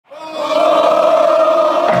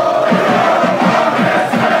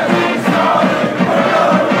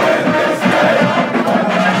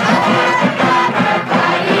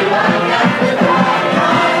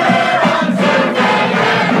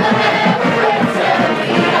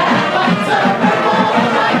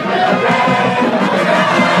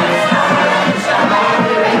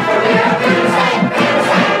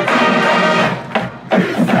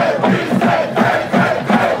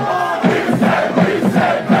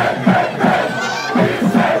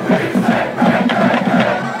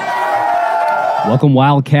Welcome,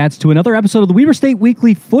 Wildcats, to another episode of the Weber State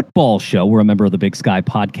Weekly Football Show. We're a member of the Big Sky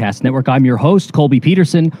Podcast Network. I'm your host, Colby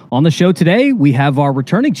Peterson. On the show today, we have our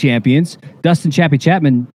returning champions, Dustin Chappie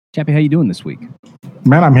Chapman. Chappie, how you doing this week?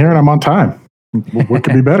 Man, I'm here and I'm on time. What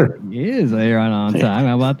could be better? He is here on time.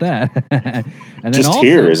 How about that? And then just also,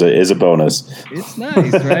 here is a bonus. It's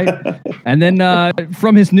nice, right? And then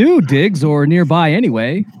from his new digs, or nearby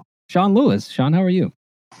anyway, Sean Lewis. Sean, how are you?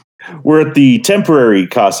 We're at the temporary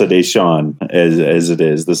Casa de Sean, as it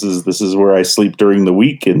is. This is where I sleep during the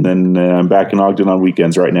week, and then I'm back in Ogden on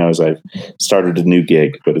weekends right now as I've started a new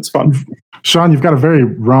gig, but it's fun. Sean, you've got a very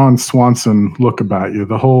Ron Swanson look about you.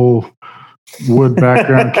 The whole wood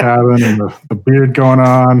background cabin and the beard going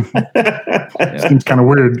on. Seems kind of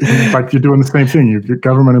weird. Like you're doing the same thing. You're a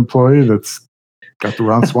government employee that's got the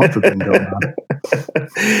Ron Swanson thing going on.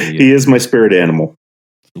 He is my spirit animal.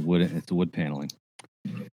 It's the wood paneling.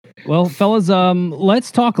 Well, fellas,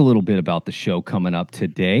 let's talk a little bit about the show coming up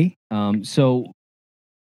today. So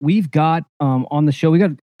we've got on the show, we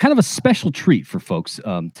got kind of a special treat for folks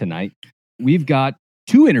tonight. We've got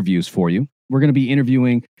two interviews for you. We're going to be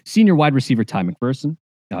interviewing senior wide receiver Ty McPherson.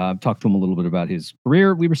 Talked to him a little bit about his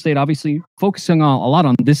career at Weber State, obviously focusing on a lot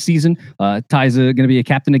on this season. Ty's going to be a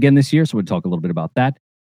captain again this year, so we'll talk a little bit about that.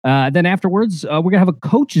 Then afterwards, we're going to have a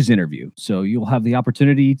coach's interview. So you'll have the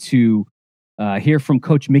opportunity to hear from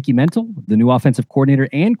Coach Mickey Mental, the new offensive coordinator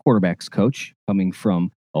and quarterbacks coach, coming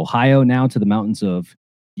from Ohio now to the mountains of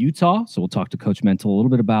Utah. So we'll talk to Coach Mental a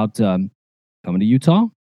little bit about coming to Utah,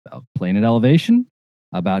 about playing at elevation,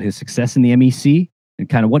 about his success in the MEC, and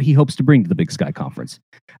kind of what he hopes to bring to the Big Sky Conference.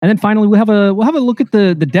 And then finally, we'll have a look at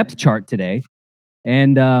the depth chart today,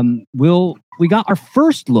 and we got our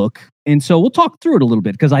first look, and so we'll talk through it a little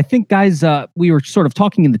bit because I think, guys, we were sort of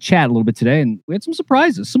talking in the chat a little bit today, and we had some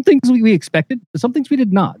surprises, some things we expected, but some things we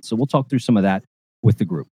did not. So we'll talk through some of that with the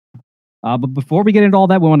group. But before we get into all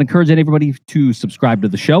that, we want to encourage everybody to subscribe to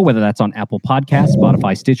the show, whether that's on Apple Podcasts,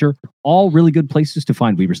 Spotify, Stitcher, all really good places to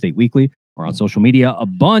find Weber State Weekly, or on social media, a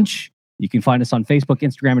bunch. You can find us on Facebook,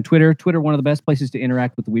 Instagram, and Twitter. Twitter, one of the best places to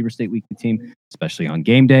interact with the Weber State Weekly team, especially on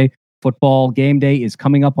game day. Football game day is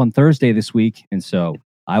coming up on Thursday this week, and so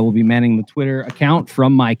I will be manning the Twitter account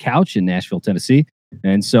from my couch in Nashville, Tennessee.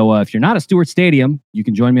 And so if you're not at Stewart Stadium, you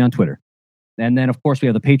can join me on Twitter. And then, of course, we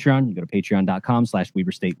have the Patreon. You go to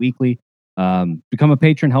patreon.com/Weber State Weekly. Become a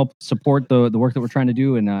patron, help support the work that we're trying to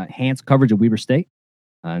do and enhance coverage of Weber State.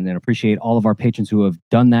 And then appreciate all of our patrons who have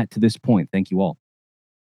done that to this point. Thank you all.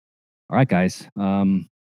 All right, guys.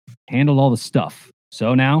 Handled all the stuff.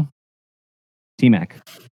 So now, T-Mac,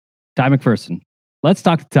 Ty McPherson. Let's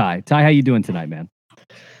talk to Ty. Ty, how you doing tonight, man?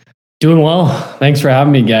 Doing well. Thanks for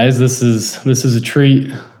having me, guys. This is a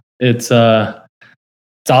treat. It's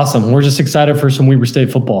awesome. We're just excited for some Weber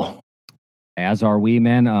State football. As are we,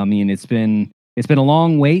 man. I mean, it's been a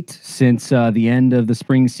long wait since the end of the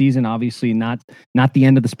spring season. Obviously, not the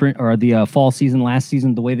end of the spring or the fall season last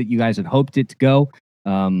season, the way that you guys had hoped it to go.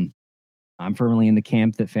 I'm firmly in the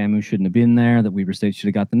camp that FAMU shouldn't have been there, that Weber State should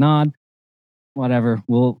have got the nod. Whatever.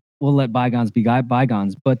 We'll let bygones be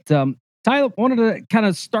bygones. But Tyler, wanted to kind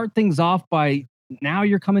of start things off by, now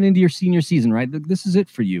you're coming into your senior season, right? This is it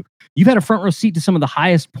for you. You've had a front row seat to some of the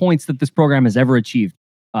highest points that this program has ever achieved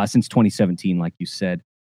since 2017, like you said.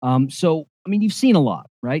 So, I mean, you've seen a lot,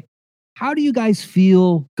 right? How do you guys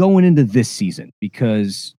feel going into this season?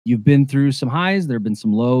 Because you've been through some highs, there have been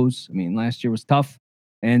some lows. I mean, last year was tough.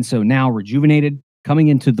 And so now rejuvenated, coming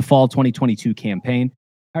into the fall 2022 campaign.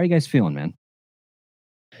 How are you guys feeling, man?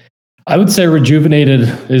 I would say rejuvenated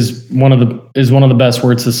is one of the best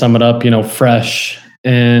words to sum it up. Fresh,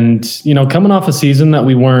 and coming off a season that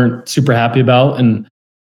we weren't super happy about, and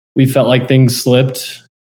we felt like things slipped.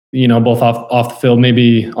 Both off the field,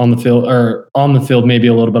 maybe on the field, or on the field, maybe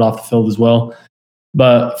a little bit off the field as well.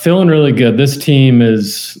 But feeling really good. This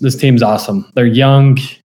team's awesome. They're young.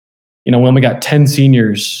 We only got 10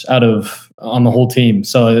 seniors on the whole team.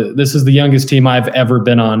 So this is the youngest team I've ever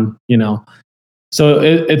been on. So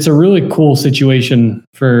it's a really cool situation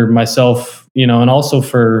for myself, and also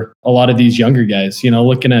for a lot of these younger guys.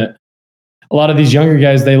 Looking at a lot of these younger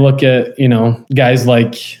guys, they look at, guys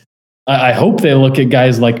like, I hope they look at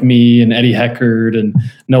guys like me and Eddie Heckard and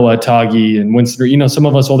Noah Atagi and Winston, some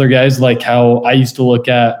of us older guys, like how I used to look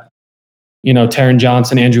at, Taron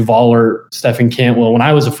Johnson, Andrew Vollert, Stephen Cantwell when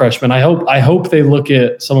I was a freshman. I hope they look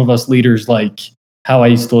at some of us leaders like how I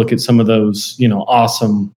used to look at some of those,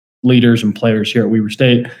 awesome leaders and players here at Weber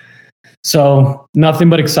State. So nothing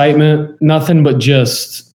but excitement, nothing but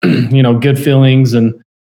just, good feelings and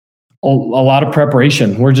a lot of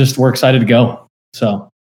preparation. We're excited to go. So.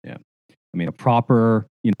 Yeah. I mean, a proper,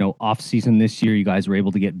 off season this year. You guys were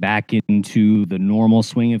able to get back into the normal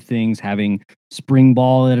swing of things, having spring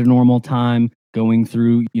ball at a normal time, going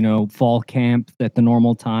through, fall camp at the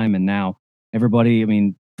normal time. And now everybody, I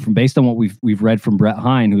mean, based on what we've read from Brett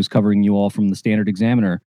Hine, who's covering you all from the Standard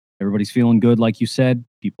Examiner, everybody's feeling good. Like you said,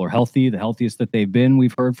 people are healthy, the healthiest that they've been,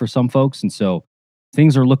 we've heard, for some folks. And so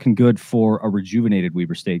things are looking good for a rejuvenated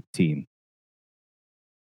Weber State team.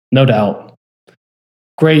 No doubt.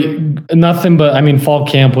 Great. Nothing but, I mean, fall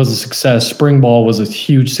camp was a success. Spring ball was a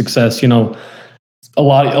huge success. A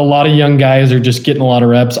lot of young guys are just getting a lot of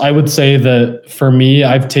reps. I would say that for me,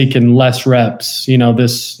 I've taken less reps,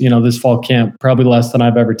 this fall camp, probably less than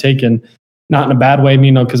I've ever taken. Not in a bad way,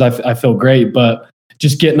 because I feel great, but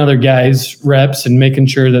just getting other guys reps and making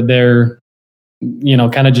sure that they're,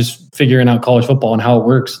 kind of just figuring out college football and how it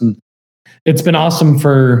works. And it's been awesome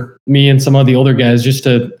for me and some of the older guys just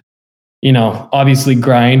to, obviously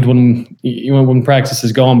grind when practice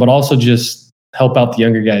is going, but also just help out the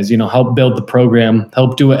younger guys, help build the program,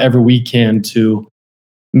 help do whatever we can to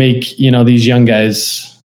make, these young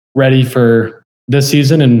guys ready for this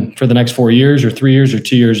season and for the next 4 years or 3 years or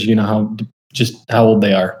 2 years, how old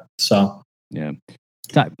they are. So, yeah.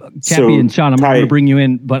 Cappy and Sean, I'm going to bring you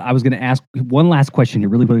in, but I was going to ask one last question here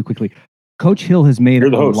really, really quickly. Coach Hill has made a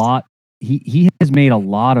lot. He has made a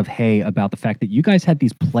lot of hay about the fact that you guys had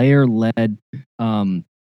these player-led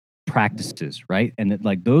practices, right? And that,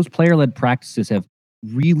 like, those player-led practices have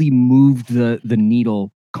really moved the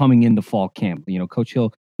needle coming into fall camp. Coach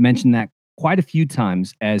Hill mentioned that quite a few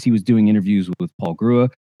times as he was doing interviews with Paul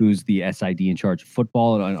Grua, who's the SID in charge of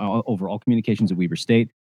football and overall communications at Weber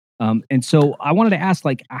State. And so I wanted to ask,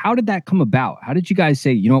 how did that come about? How did you guys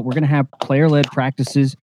say, we're going to have player-led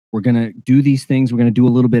practices, we're going to do these things, we're going to do a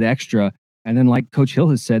little bit extra, and then, like Coach Hill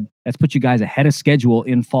has said, let's put you guys ahead of schedule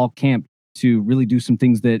in fall camp to really do some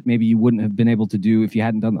things that maybe you wouldn't have been able to do if you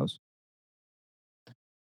hadn't done those?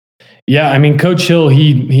 Yeah, I mean, Coach Hill,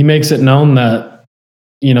 he makes it known that,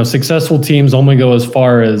 successful teams only go as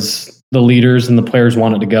far as the leaders and the players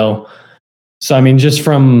want it to go. So, I mean, just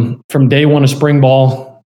from day one of spring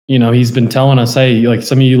ball, he's been telling us, hey, like,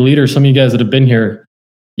 some of you leaders, some of you guys that have been here,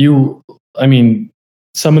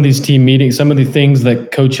 some of these team meetings, some of the things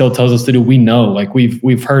that Coach Hill tells us to do, we know, like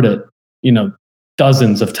we've heard it,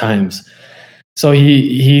 dozens of times. So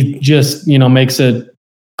he just, makes it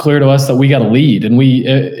clear to us that we got to lead. And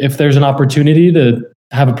if there's an opportunity to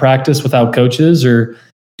have a practice without coaches or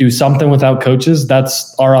do something without coaches,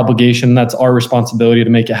 that's our obligation. That's our responsibility to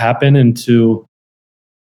make it happen and to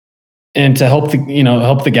help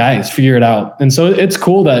the guys figure it out. And so it's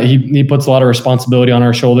cool that he puts a lot of responsibility on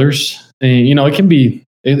our shoulders. And,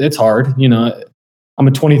 it's hard. I'm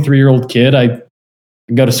a 23-year-old kid. I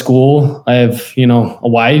go to school. I have, a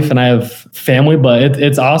wife and I have family, but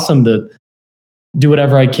it's awesome to do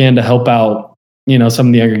whatever I can to help out, some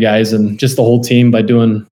of the younger guys and just the whole team by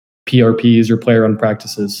doing PRPs or player run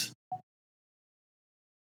practices.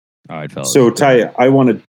 All right, fellas. So Ty, I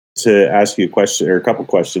wanted to ask you a question or a couple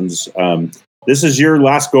questions. This is your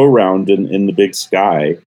last go round in the Big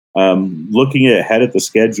Sky. Looking ahead at the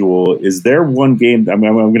schedule, is there one game? I'm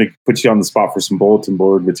going to put you on the spot for some bulletin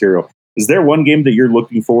board material. Is there one game that you're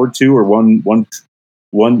looking forward to, or one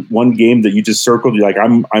game that you just circled? You're like,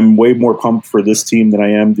 I'm way more pumped for this team than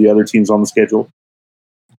I am the other teams on the schedule.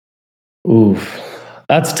 Ooh,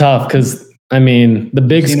 that's tough because the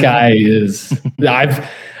Big Sky is.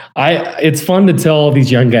 It's fun to tell all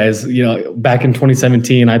these young guys. Back in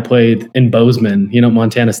 2017, I played in Bozeman,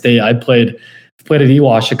 Montana State. I played at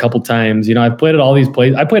EWASH a couple times. I've played at all these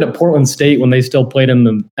places. I played at Portland State when they still played in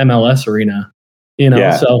the MLS arena.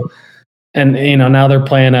 So, and now they're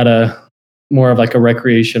playing at a more of like a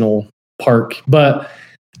recreational park. But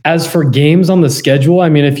as for games on the schedule,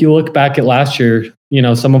 if you look back at last year,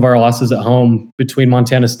 some of our losses at home between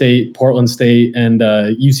Montana State, Portland State, and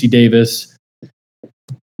UC Davis.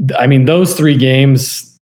 Those three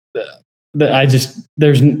games,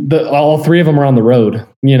 all three of them are on the road,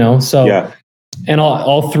 so, yeah. And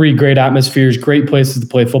all three great atmospheres, great places to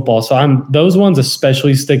play football. So those ones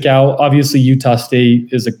especially stick out. Obviously Utah State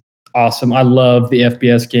is awesome. I love the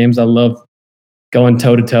FBS games. I love going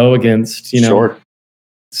toe to toe against, sure.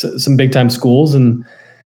 some big time schools.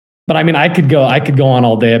 But I could go on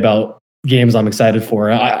all day about games I'm excited for.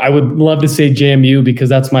 I would love to say JMU because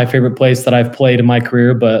that's my favorite place that I've played in my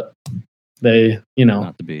career, but they,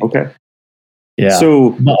 not to be. Okay. Yeah.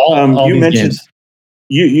 So all you mentioned games.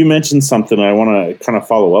 you mentioned something. I want to kind of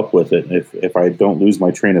follow up with it if I don't lose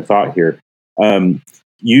my train of thought here.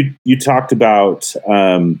 You talked about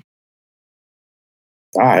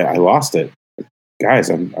I lost it, guys.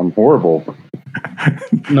 I'm horrible.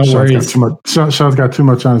 No worries. Sean's got too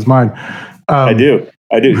much on his mind. I do.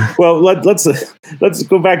 Well, let's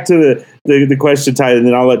go back to the question, Ty, and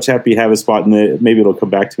then I'll let Chappie have a spot, and maybe it'll come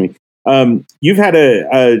back to me. You've had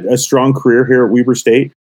a strong career here at Weber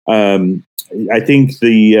State. I think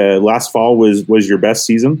the last fall was your best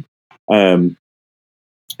season in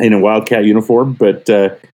a Wildcat uniform. But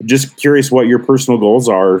just curious what your personal goals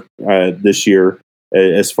are this year,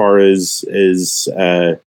 as far as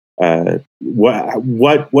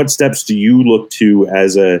what steps do you look to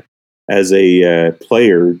as a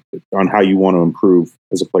player on how you want to improve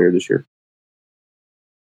as a player this year?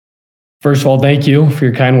 First of all, thank you for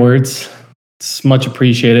your kind words. It's much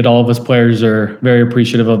appreciated. All of us players are very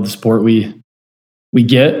appreciative of the sport we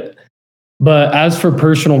get. But as for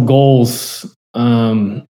personal goals,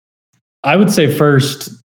 I would say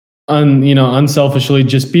first, unselfishly,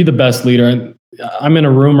 just be the best leader. I'm in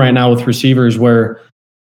a room right now with receivers where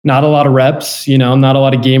not a lot of reps, not a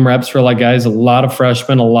lot of game reps for a lot of guys, a lot of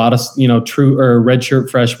freshmen, a lot of, true or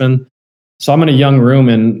redshirt freshmen. So I'm in a young room,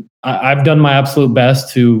 and I've done my absolute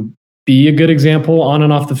best to be a good example on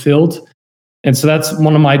and off the field. And so that's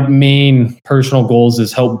one of my main personal goals,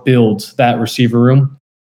 is help build that receiver room.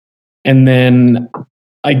 And then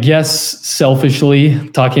I guess selfishly,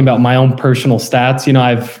 talking about my own personal stats,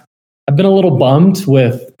 I've been a little bummed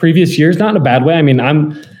with previous years, not in a bad way. I mean,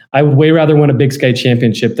 I would way rather win a Big Sky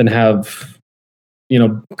championship than have,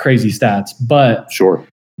 crazy stats. But sure,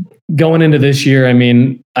 going into this year, I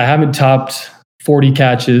mean, I haven't topped 40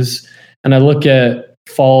 catches, and I look at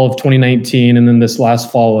fall of 2019 and then this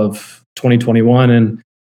last fall of 2021, and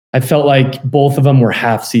I felt like both of them were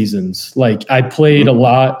half seasons. Like, I played a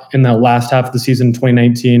lot in the last half of the season in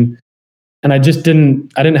 2019, and I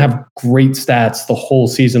didn't have great stats the whole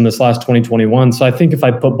season this last 2021. So I think if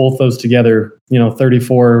I put both those together,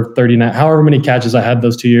 34, 39, however many catches I had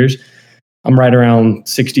those 2 years, I'm right around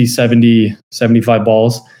 60, 70, 75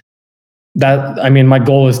 balls. My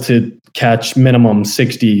goal is to catch minimum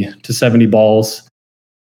 60 to 70 balls.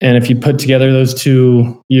 And if you put together those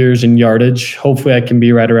 2 years in yardage, hopefully I can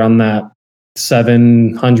be right around that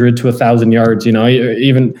 700 to 1,000 yards.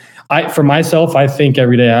 For myself, I think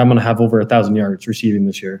every day I'm going to have over 1,000 yards receiving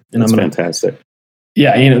this year. And that's fantastic.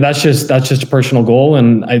 Yeah, that's just a personal goal,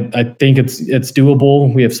 and I think it's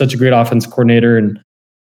doable. We have such a great offense coordinator, and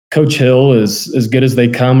Coach Hill is as good as they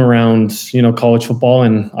come around, college football.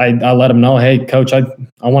 And I let him know, hey, Coach, I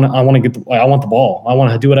want the ball. I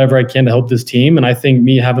want to do whatever I can to help this team. And I think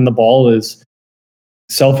me having the ball is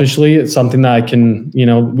selfishly, it's something that I can,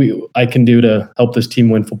 I can do to help this team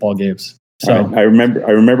win football games. So right.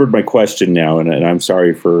 I remembered my question now, and I'm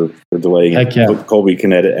sorry for delaying it. Yeah. Colby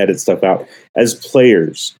can edit stuff out. As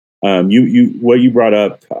players, what you brought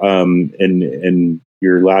up in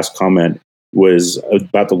your last comment was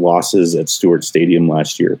about the losses at Stewart Stadium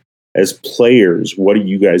last year. As players, what do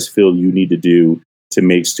you guys feel you need to do to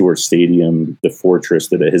make Stewart Stadium the fortress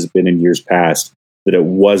that it has been in years past, that it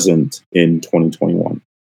wasn't in 2021?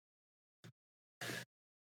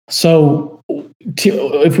 So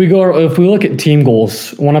if we look at team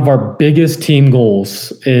goals, one of our biggest team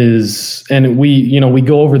goals is, and we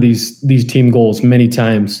go over these team goals many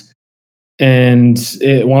times, and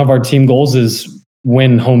one of our team goals is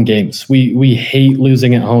win home games. We hate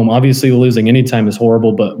losing at home. Obviously, losing anytime is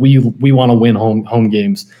horrible, but we want to win home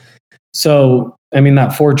games. So,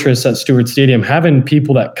 that fortress at Stewart Stadium, having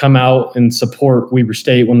people that come out and support Weber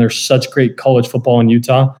State when there's such great college football in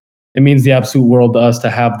Utah, it means the absolute world to us to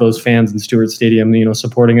have those fans in Stewart Stadium,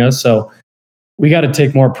 supporting us. So we got to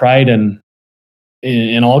take more pride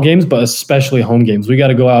in all games, but especially home games. We got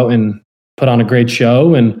to go out and put on a great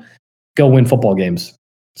show and go win football games.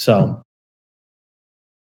 So.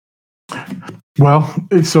 Well,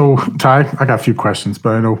 so Ty, I got a few questions,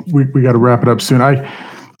 but I know we got to wrap it up soon. I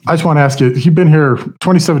just want to ask you, you've been here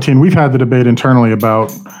 2017. We've had the debate internally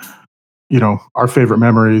about, our favorite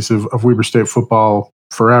memories of Weber State football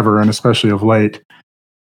forever, and especially of late.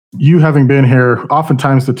 You having been here,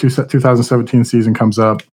 oftentimes the 2017 season comes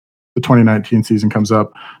up, the 2019 season comes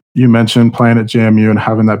up. You mentioned playing at JMU and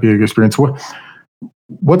having that be a good experience.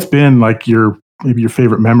 What's been like maybe your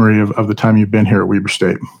favorite memory of the time you've been here at Weber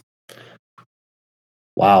State?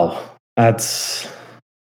 Wow. There's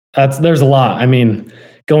a lot.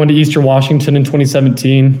 Going to Eastern Washington in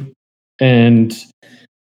 2017 and,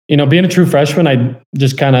 being a true freshman, I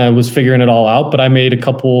just kind of was figuring it all out, but I made a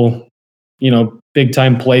couple, big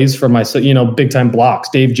time plays for myself, big time blocks.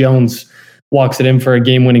 Dave Jones walks it in for a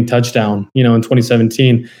game winning touchdown, in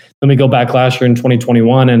 2017. Then we go back last year in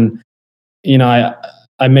 2021 and,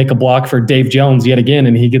 I make a block for Dave Jones yet again,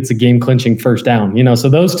 and he gets a game clinching first down. So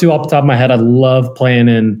those two off the top of my head, I love playing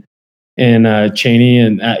in in Cheney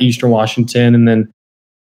and at Eastern Washington. And then,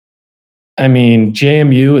 I mean,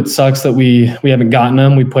 JMU, it sucks that we haven't gotten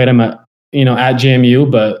them. We played them at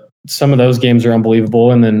JMU, but some of those games are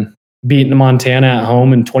unbelievable. And then beating Montana at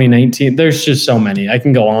home in 2019. There's just so many. I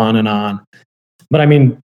can go on and on. But I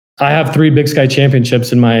mean, I have 3 Big Sky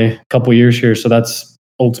championships in my couple years here, so that's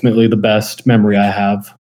ultimately the best memory I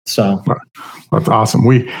have. So that's awesome.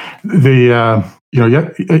 You're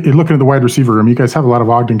looking at the wide receiver room. You guys have a lot of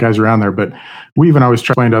Ogden guys around there, but we even always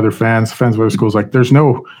try to explain to other fans of other schools, like there's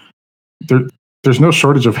no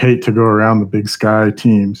shortage of hate to go around the Big Sky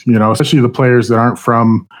teams. Especially the players that aren't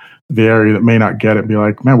from the area that may not get it. Be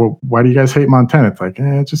like, man, well, why do you guys hate Montana? It's like,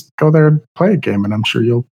 just go there and play a game, and I'm sure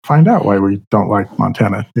you'll find out why we don't like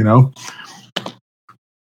Montana.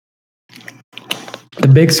 The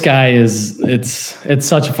Big Sky it's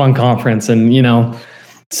such a fun conference, and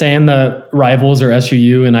saying the rivals are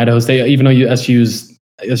SUU and Idaho State, even though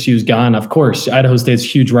SU's gone, of course Idaho State's a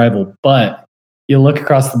huge rival, but you look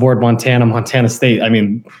across the board, Montana State. I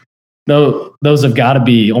mean, those have got to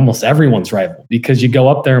be almost everyone's rival, because you go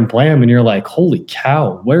up there and play them, and you're like, holy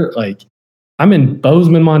cow, where I'm in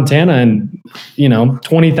Bozeman, Montana, and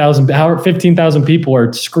 20,000, 15,000 people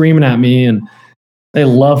are screaming at me, and they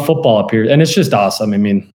love football up here, and it's just awesome. I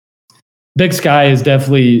mean, Big Sky is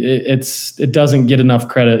definitely it doesn't get enough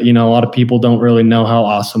credit. A lot of people don't really know how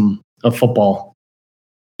awesome of football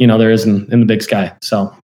there is in the Big Sky.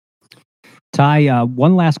 So, Ty,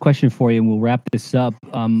 one last question for you, and we'll wrap this up.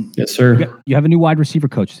 Yes, sir. You have a new wide receiver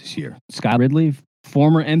coach this year, Skylar Ridley,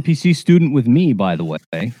 former MPC student with me, by the way.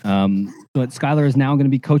 But Skylar is now going to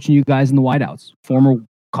be coaching you guys in the wideouts. Former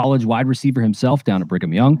college wide receiver himself down at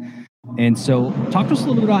Brigham Young. And so talk to us a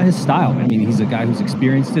little bit about his style. I mean, he's a guy who's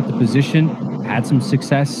experienced at the position, had some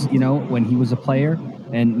success, when he was a player,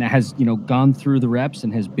 and has, gone through the reps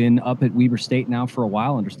and has been up at Weber State now for a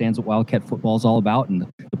while, understands what Wildcat football is all about and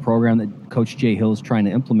the program that Coach Jay Hill is trying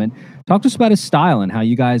to implement. Talk to us about his style and how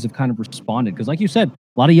you guys have kind of responded. Because like you said,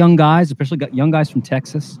 a lot of young guys, especially young guys from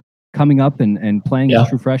Texas, coming up and playing as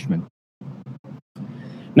true freshmen.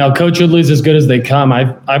 Now, Coach Ridley's as good as they come.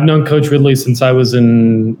 I've known Coach Ridley since I was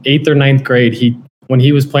in 8th or 9th grade. When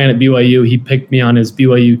he was playing at BYU, he picked me on his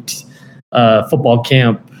BYU football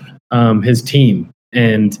camp, his team,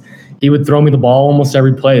 and he would throw me the ball almost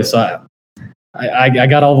every play. So I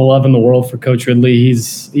got all the love in the world for Coach Ridley.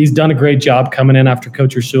 He's done a great job coming in after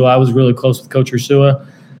Coach Ursua. I was really close with Coach Ursua,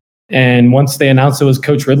 and once they announced it was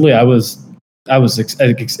Coach Ridley, I was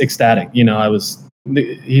ecstatic.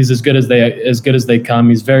 He's as good as they come.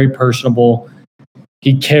 He's very personable.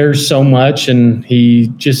 He cares so much, and he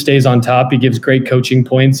just stays on top. He gives great coaching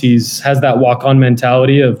points. Has that walk-on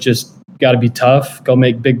mentality of just got to be tough, go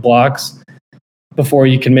make big blocks before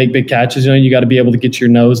you can make big catches. You got to be able to get your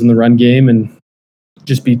nose in the run game and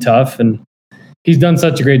just be tough. And he's done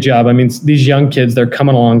such a great job. I mean, these young kids, they're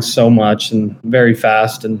coming along so much and very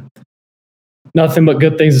fast, and nothing but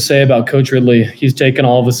good things to say about Coach Ridley. He's taken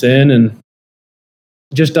all of us in and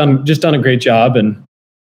just done a great job, and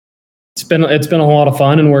it's been a lot of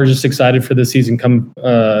fun, and we're just excited for this season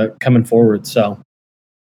coming forward. So,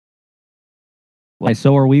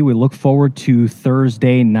 so are we. We look forward to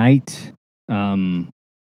Thursday night.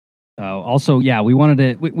 Also, we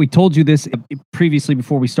wanted to. We told you this previously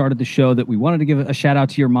before we started the show that we wanted to give a shout out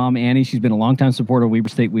to your mom, Annie. She's been a longtime supporter of Weber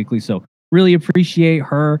State Weekly, so really appreciate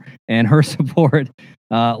her and her support.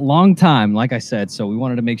 Long time, like I said, so we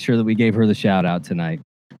wanted to make sure that we gave her the shout out tonight.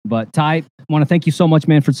 But Ty, I want to thank you so much,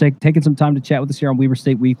 man, for taking some time to chat with us here on Weber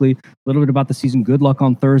State Weekly. A little bit about the season. Good luck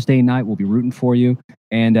on Thursday night. We'll be rooting for you,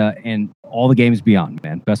 and all the games beyond,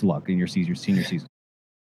 man. Best of luck in your senior season.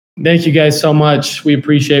 Thank you guys so much. We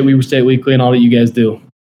appreciate Weber State Weekly and all that you guys do.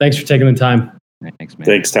 Thanks for taking the time. Thanks, man.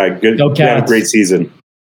 Thanks, Ty. Good. Go Cats. You had a great season.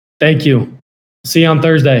 Thank you. See you on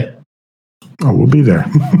Thursday. Oh, we'll be there.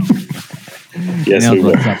 Yes, we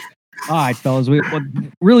will. All right, fellas. We're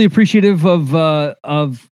really appreciative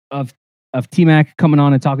of T-Mac coming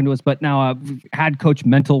on and talking to us. But now we've had Coach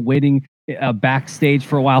Mental waiting backstage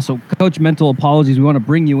for a while. So, Coach Mental, apologies. We want to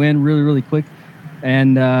bring you in really, really quick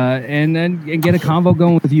and get a convo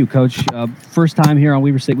going with you, Coach. First time here on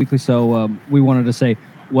Weber State Weekly, so we wanted to say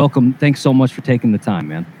welcome. Thanks so much for taking the time,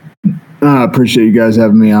 man. I appreciate you guys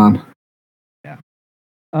having me on.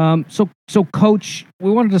 So Coach, we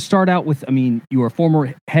wanted to start out with, you were a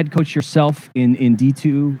former head coach yourself in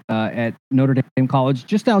D2 at Notre Dame College,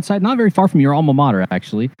 just outside, not very far from your alma mater,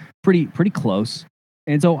 actually, pretty close.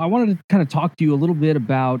 And so I wanted to kind of talk to you a little bit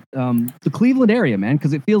about the Cleveland area, man,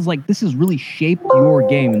 because it feels like this has really shaped your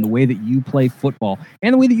game and the way that you play football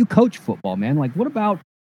and the way that you coach football, man. Like, what about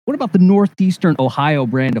what about the Northeastern Ohio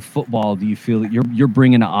brand of football do you feel that you're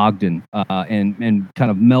bringing to Ogden and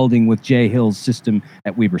kind of melding with Jay Hill's system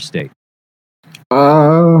at Weber State?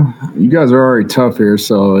 You guys are already tough here,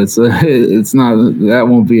 so it's not, that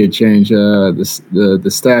won't be a change. The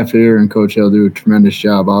staff here and Coach Hill do a tremendous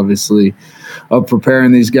job, obviously, of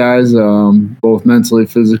preparing these guys, both mentally,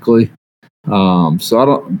 physically. So I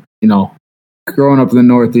don't, growing up in the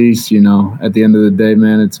Northeast, at the end of the day,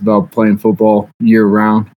 man, it's about playing football year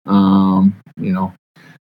round. Come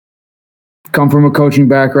from a coaching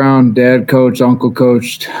background, dad coached, uncle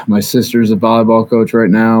coached. My sister's a volleyball coach right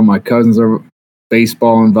now. My cousins are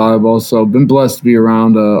baseball and volleyball. So I've been blessed to be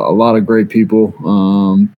around a lot of great people.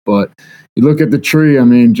 But you look at the tree,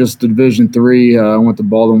 just Division III, I went to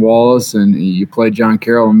Baldwin Wallace, and you play John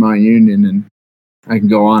Carroll in Mount Union, and I can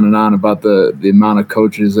go on and on about the amount of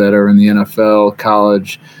coaches that are in the NFL,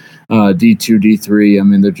 college, D2,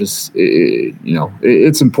 D3. They're just,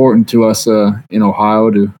 it's important to us in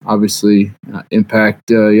Ohio to obviously impact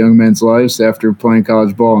young men's lives after playing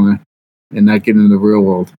college ball and not getting into the real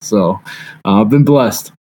world. So I've been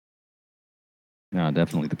blessed. No,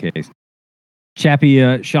 definitely the case.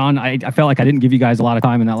 Chappie, Sean, I felt like I didn't give you guys a lot of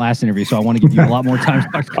time in that last interview, so I want to give you a lot more time to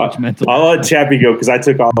talk to Coach Mental. I'll let Chappie go because I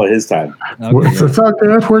took all of his time. Okay. It's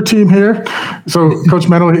okay. We're a team here. So, Coach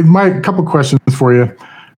Mental, my couple questions for you.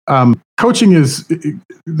 Coaching is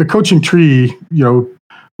the coaching tree. A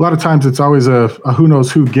lot of times it's always a who knows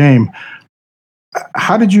who game.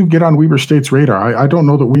 How did you get on Weber State's radar? I don't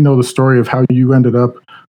know that we know the story of how you ended up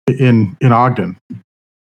in Ogden.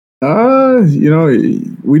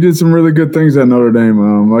 We did some really good things at Notre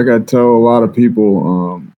Dame. Like I tell a lot of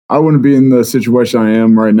people, I wouldn't be in the situation I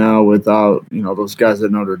am right now without, those guys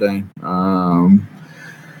at Notre Dame.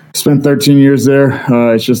 Spent 13 years there.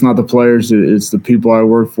 It's just not the players. It's the people I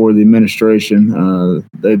work for, the administration.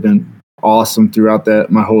 They've been awesome throughout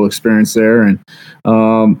my whole experience there. And,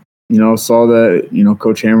 saw that,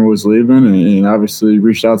 Coach Hammer was leaving and obviously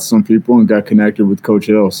reached out to some people and got connected with Coach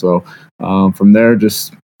Hill. So from there,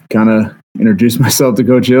 just kind of introduced myself to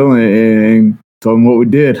Coach Hill and told him what we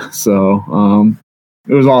did. So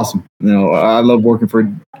it was awesome. I love working for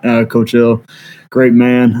Coach Hill. Great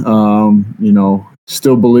man.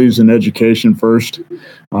 Still believes in education first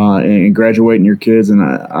and graduating your kids. And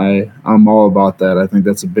I'm all about that. I think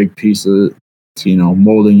that's a big piece of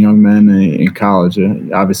molding young men in college.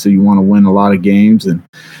 Obviously, you want to win a lot of games, and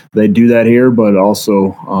they do that here, but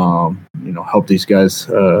also, help these guys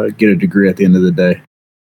get a degree at the end of the day.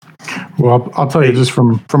 Well, I'll tell you just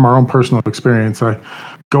from our own personal experience,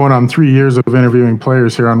 going on 3 years of interviewing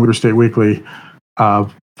players here on Weber State Weekly,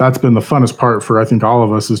 that's been the funnest part for, I think, all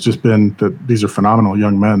of us, has just been that these are phenomenal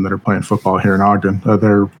young men that are playing football here in Ogden.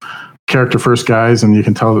 They're character-first guys, and you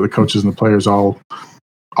can tell that the coaches and the players all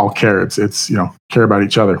care. It's care about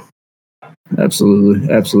each other. Absolutely.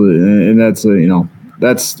 And that's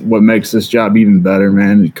that's what makes this job even better,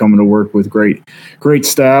 man. Coming to work with great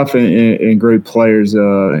staff and great players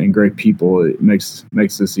and great people, it makes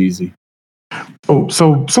this easy. Oh,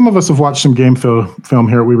 so some of us have watched some game film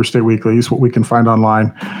here at Weber State Weekly. It's what we can find online.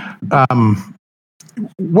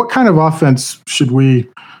 What kind of offense should we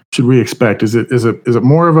expect? Is it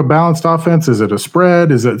more of a balanced offense? Is it a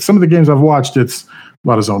spread? Is it some of the games I've watched? It's a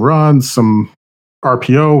lot of zone runs, some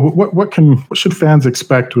RPO. What should fans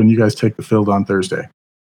expect when you guys take the field on Thursday?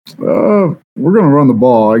 We're going to run the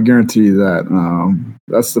ball. I guarantee you that.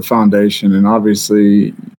 That's the foundation. And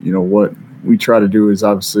obviously, what we try to do is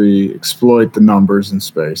obviously exploit the numbers in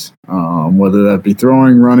space, whether that be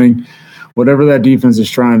throwing, running, whatever that defense is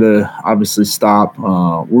trying to obviously stop.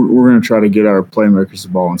 We're going to try to get our playmakers the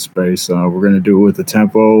ball in space. We're going to do it with the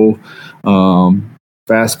tempo,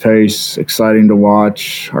 fast pace, exciting to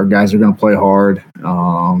watch. Our guys are going to play hard.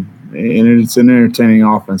 And it's an entertaining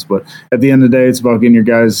offense. But at the end of the day, it's about getting your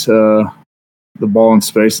guys the ball in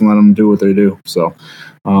space and letting them do what they do. So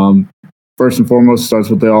first and foremost, starts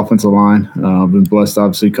with the offensive line. I've been blessed,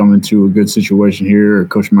 obviously, coming to a good situation here.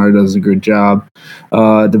 Coach Meyer does a good job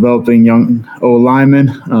developing young O-linemen.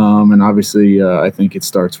 And obviously, I think it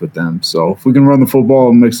starts with them. So if we can run the football,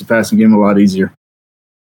 it makes the passing game a lot easier.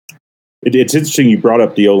 It's interesting you brought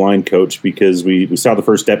up the O-line, Coach, because we saw the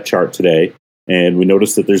first depth chart today, and we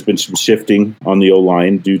noticed that there's been some shifting on the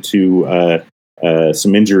O-line due to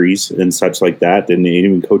some injuries and such like that. And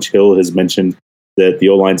even Coach Hill has mentioned that the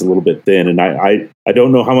O-line's a little bit thin. And I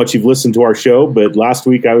don't know how much you've listened to our show, but last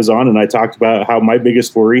week I was on and I talked about how my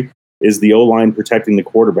biggest worry is the O-line protecting the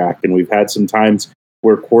quarterback. And we've had some times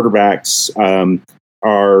where quarterbacks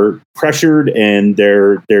are pressured and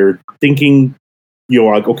they're thinking,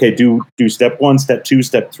 like, okay, do step one, step two,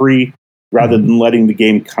 step three, rather than letting the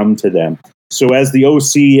game come to them. So as the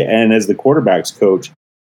OC and as the quarterbacks coach,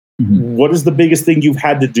 what is the biggest thing you've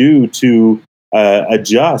had to do to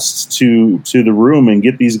adjust to the room and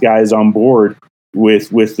get these guys on board with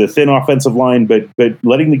the thin offensive line, but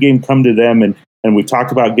letting the game come to them? And we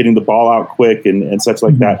talked about getting the ball out quick and such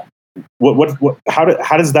like that.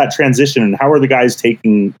 How does that transition, and how are the guys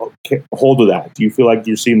taking hold of that? Do you feel like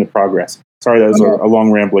you're seeing the progress? Sorry, that was a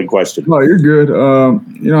long rambling question. No, you're good.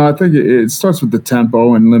 I think it starts with the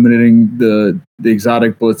tempo and limiting the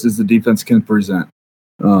exotic blitzes the defense can present.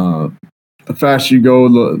 The faster you go,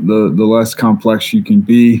 the less complex you can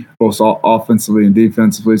be, both offensively and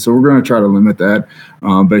defensively. So we're going to try to limit that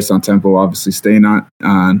based on tempo. Obviously, staying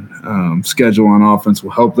on schedule on offense will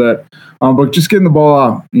help that. But just getting the ball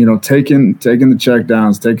out, taking the check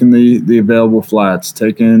downs, taking the available flats,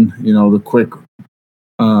 taking the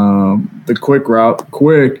quick route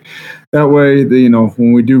quick. That way,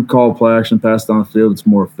 when we do call play action pass down the field, it's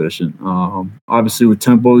more efficient. Obviously, with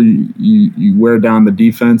tempo, you wear down the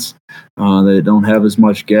defense. They don't have as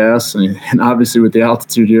much gas. And obviously, with the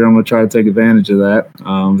altitude here, I'm going to try to take advantage of that.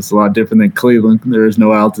 It's a lot different than Cleveland. There is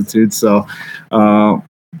no altitude. So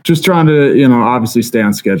just trying to, obviously stay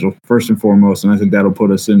on schedule, first and foremost. And I think that'll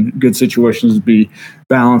put us in good situations to be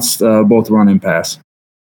balanced, both run and pass.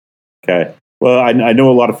 Okay. Well, I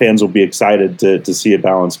know a lot of fans will be excited to see a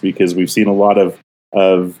balance, because we've seen a lot of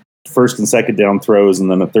first and second down throws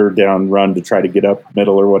and then a third down run to try to get up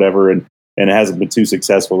middle or whatever, and it hasn't been too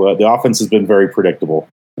successful. The offense has been very predictable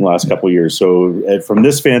in the last couple of years. So from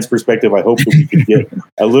this fan's perspective, I hope that we can get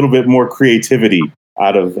a little bit more creativity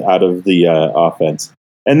out of the offense.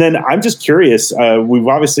 And then I'm just curious, we've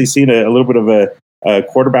obviously seen a little bit of a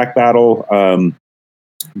quarterback battle. I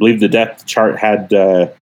believe the depth chart had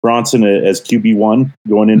Bronson as QB1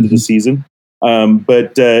 going into the season.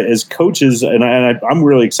 But as coaches, and I'm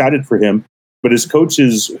really excited for him, but as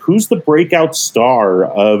coaches, who's the breakout star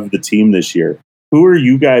of the team this year? Who are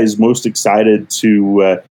you guys most excited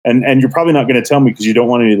to, and you're probably not going to tell me because you don't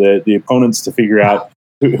want any of the opponents to figure out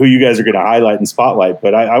who you guys are going to highlight and spotlight,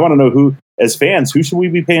 but I want to know who, as fans, who should we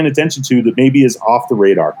be paying attention to that maybe is off the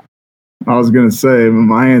radar? I was going to say,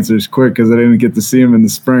 my answer is quick because I didn't get to see him in the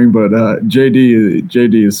spring, but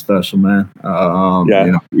JD is special, man.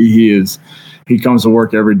 He comes to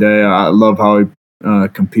work every day. I love how he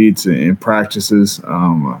competes and practices.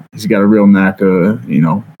 He's got a real knack of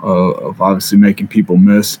obviously making people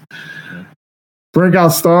miss.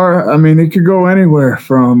 Breakout star, it could go anywhere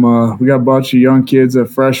from we got a bunch of young kids at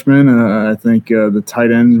freshmen. I think the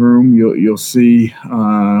tight end room you'll see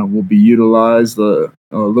will be utilized a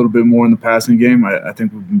little bit more in the passing game. I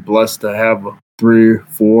think we've been blessed to have 3 or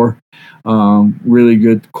 4 really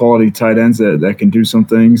good quality tight ends that can do some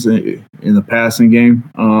things in the passing game.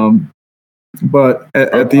 But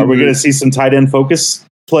are we going to see some tight end focus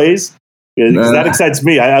plays? Because that excites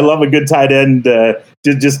me. I love a good tight end.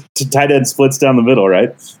 Just tight end splits down the middle, right?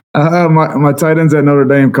 My tight ends at Notre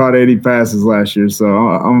Dame caught 80 passes last year, so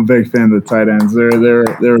I'm a big fan of the tight ends. They're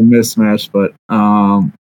a mismatch, but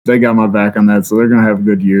they got my back on that, so they're going to have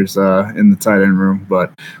good years in the tight end room.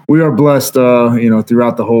 But we are blessed,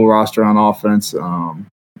 throughout the whole roster on offense.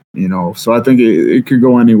 So I think it could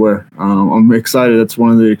go anywhere. I'm excited. That's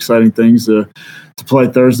one of the exciting things to play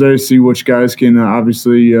Thursday, see which guys can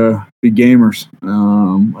obviously be gamers.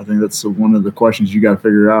 I think that's one of the questions you got to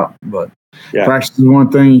figure out. But practice is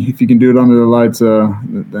one thing. If you can do it under the lights,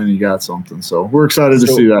 then you got something. So we're excited to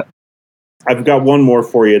see that. I've got one more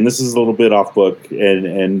for you, and this is a little bit off book,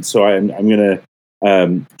 and so I'm going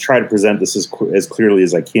to try to present this as clearly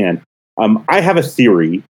as I can. I have a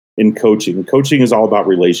theory in coaching. Coaching is all about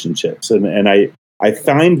relationships, and I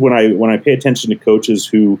find when I pay attention to coaches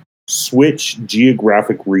who switch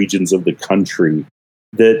geographic regions of the country,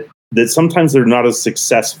 that sometimes they're not as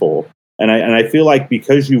successful. And I feel like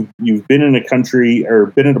because you've been in a country or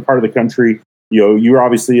been in a part of the country, you're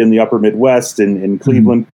obviously in the upper Midwest and in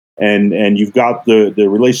Cleveland, and you've got the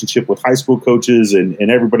relationship with high school coaches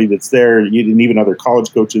and everybody that's there, and even other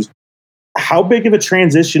college coaches. How big of a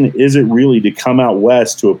transition is it really to come out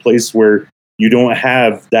west to a place where you don't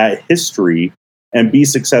have that history and be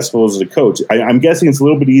successful as a coach? I'm guessing it's a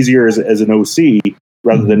little bit easier as an OC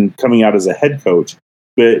rather than coming out as a head coach.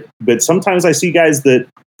 But sometimes I see guys that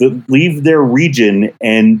leave their region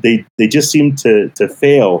and they just seem to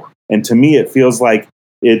fail. And to me, it feels like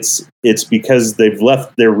it's because they've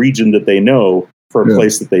left their region that they know for a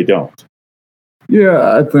place that they don't.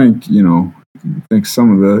 Yeah, I think,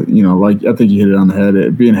 some of the, I think you hit it on the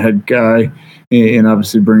head. Being a head guy and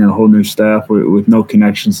obviously bringing a whole new staff with no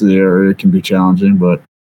connections to the area, it can be challenging. But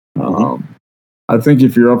I think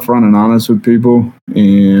if you're upfront and honest with people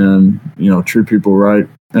and, treat people right,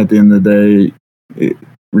 at the end of the day,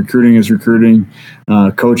 recruiting is recruiting,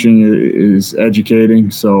 coaching is educating.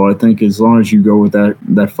 So I think as long as you go with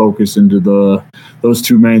that focus into those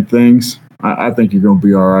two main things, I think you're going to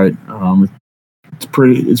be all right.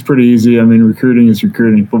 It's pretty easy. I mean, recruiting is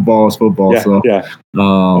recruiting. Football is football.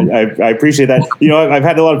 I appreciate that. I've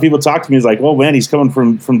had a lot of people talk to me. It's like, oh man, he's coming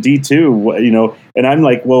from D2, and I'm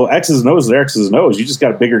like, well, X's and O's, they're X's and O's. You just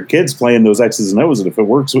got bigger kids playing those X's and O's, and if it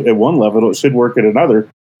works at one level, it should work at another.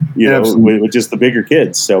 With just the bigger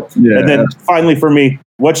kids. So, and then finally for me,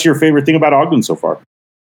 what's your favorite thing about Ogden so far?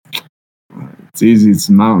 It's easy. It's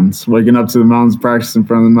the mountains. Waking up to the mountains, practicing in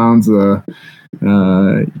front of the mountains.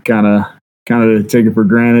 You kind of take it for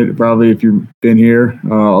granted, probably if you've been here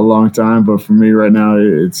a long time. But for me right now,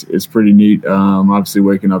 it's pretty neat. Obviously,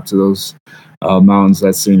 waking up to those mountains,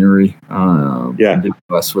 that scenery. I'm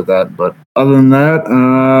blessed with that. But other than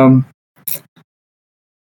that,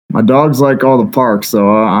 my dogs like all the parks, so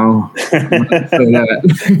I'll say that.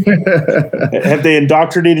 Have they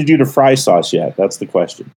indoctrinated you to fry sauce yet? That's the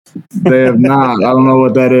question. They have not. I don't know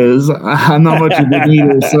what that is. I'm not much of an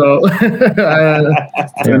eater, so I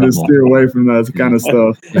tend to steer away from that kind of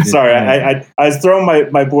stuff. Sorry, I was throwing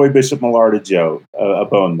my boy Bishop Millard a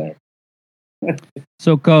bone there.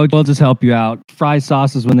 So, Coach, we'll just help you out. Fry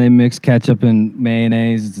sauces, when they mix ketchup and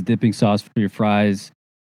mayonnaise, it's a dipping sauce for your fries.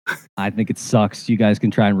 I think it sucks. You guys can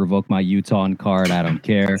try and revoke my Utah card. I don't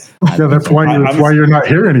care. That's why you're not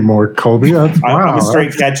here anymore, Colby. I'm a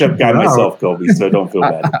straight ketchup guy myself, Colby, so don't feel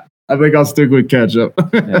bad. I think I'll stick with ketchup.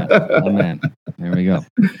 Oh, man. There we go.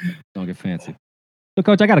 Don't get fancy. So,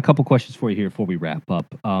 Coach, I got a couple questions for you here before we wrap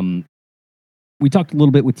up. We talked a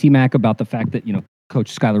little bit with T-Mac about the fact that,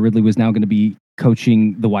 Coach Skylar Ridley was now going to be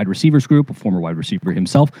coaching the wide receivers group, a former wide receiver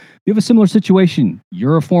himself. You have a similar situation.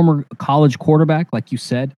 You're a former college quarterback, like you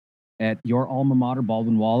said, at your alma mater,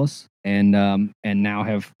 Baldwin Wallace, and now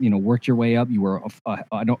have worked your way up. You were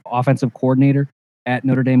an offensive coordinator at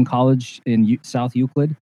Notre Dame College in South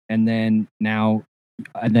Euclid, and then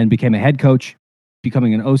became a head coach,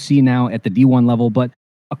 becoming an OC now at the D1 level, but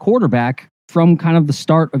a quarterback from kind of the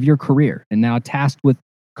start of your career, and now tasked with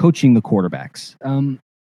coaching the quarterbacks. Do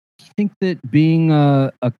you think that being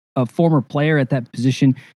a former player at that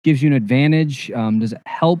position gives you an advantage? Does it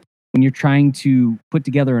help when you're trying to put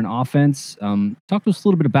together an offense? Talk to us a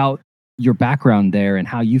little bit about your background there and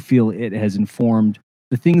how you feel it has informed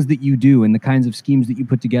the things that you do and the kinds of schemes that you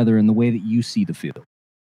put together and the way that you see the field.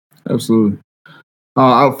 Absolutely.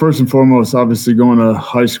 First and foremost, obviously going to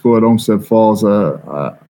high school at Olmsted Falls,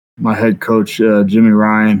 my head coach, Jimmy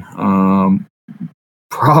Ryan,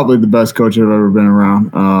 probably the best coach I've ever been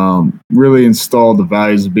around. Really installed the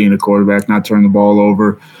values of being a quarterback, not turning the ball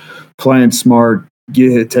over, playing smart,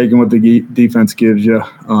 taking what the defense gives you.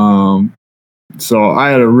 So I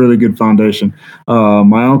had a really good foundation.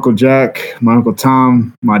 My Uncle Jack, my Uncle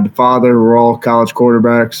Tom, my father were all college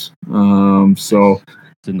quarterbacks.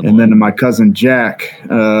 And then my cousin Jack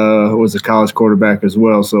was a college quarterback as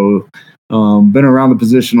well. So been around the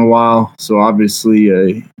position a while. So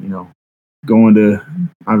obviously, going to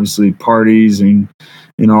obviously parties and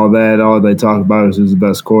all that, all they talk about is who's the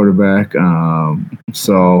best quarterback.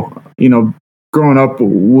 Growing up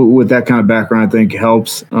with that kind of background, I think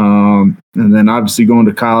helps. And then obviously going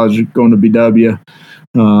to college, going to BW,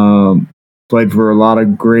 played for a lot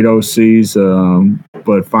of great OCs.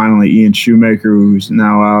 But finally, Ian Shoemaker, who's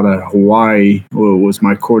now out at Hawaii, was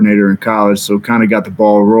my coordinator in college. So kind of got the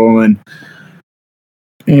ball rolling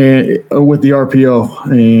and with the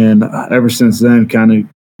RPO, and ever since then, kind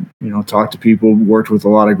of talked to people, worked with a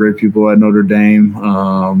lot of great people at Notre Dame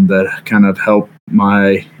that kind of helped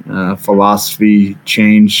my philosophy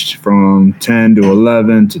changed from 10 to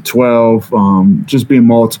 11 to 12, just being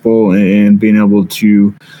multiple and being able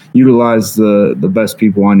to utilize the best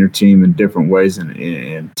people on your team in different ways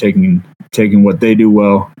and taking what they do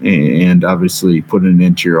well and obviously putting it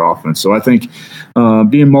into your offense. So I think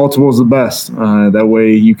being multiple is the best. That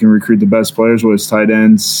way you can recruit the best players, whether it's tight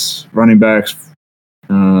ends, running backs,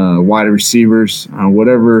 wide receivers,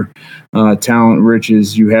 whatever talent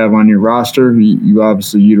riches you have on your roster, you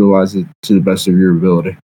obviously utilize it to the best of your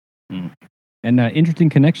ability. And interesting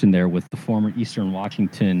connection there with the former Eastern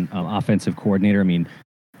Washington offensive coordinator. I mean,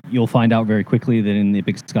 you'll find out very quickly that in the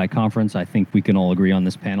Big Sky Conference, I think we can all agree on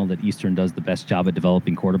this panel that Eastern does the best job at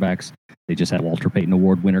developing quarterbacks. They just had a Walter Payton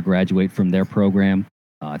Award winner graduate from their program.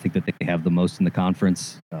 I think that they have the most in the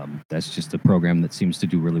conference. That's just a program that seems to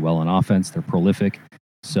do really well on offense. They're prolific.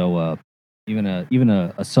 So even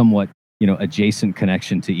a somewhat adjacent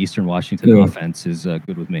connection to Eastern Washington offense is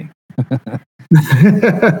good with me.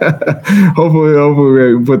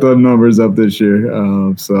 hopefully we put those numbers up this year.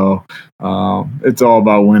 It's all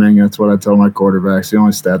about winning. That's what I tell my quarterbacks. The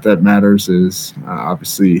only stat that matters is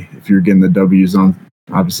obviously if you're getting the W's on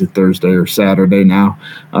obviously Thursday or Saturday now.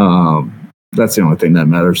 That's the only thing that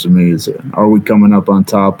matters to me is are we coming up on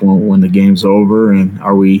top when the game's over, and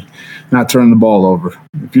are we not turning the ball over?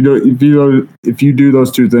 If you do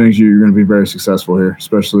those two things, you're going to be very successful here,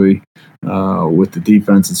 especially with the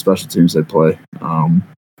defense and special teams they play.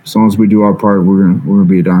 As long as we do our part, we're gonna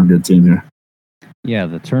be a darn good team here. Yeah,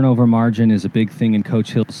 the turnover margin is a big thing in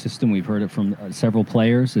Coach Hill's system. We've heard it from several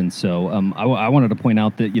players, and so I wanted to point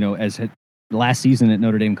out that as last season at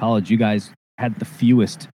Notre Dame College, you guys had the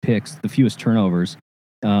fewest picks, the fewest turnovers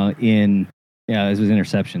it was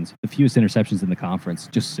interceptions, the fewest interceptions in the conference,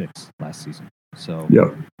 just 6 last season. So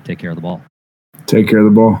take care of the ball. Take care of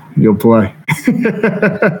the ball. You'll play.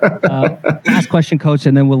 Last question, Coach,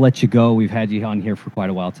 and then we'll let you go. We've had you on here for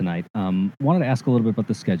quite a while tonight. Wanted to ask a little bit about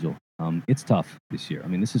the schedule. It's tough this year. I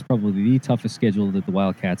mean, this is probably the toughest schedule that the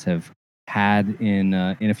Wildcats have had in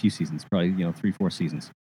a few seasons, probably 3-4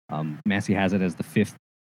 seasons. Massey has it as the 5th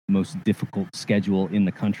most difficult schedule in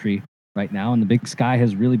the country right now, and the Big Sky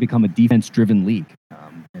has really become a defense-driven league.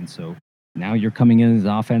 And so now you're coming in as an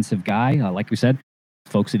offensive guy. Like we said,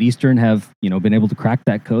 folks at Eastern have been able to crack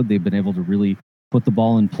that code. They've been able to really put the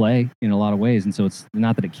ball in play in a lot of ways, and so it's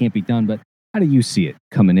not that it can't be done. But how do you see it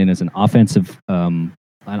coming in as an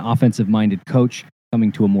offensive-minded coach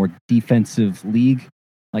coming to a more defensive league?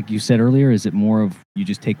 Like you said earlier, is it more of you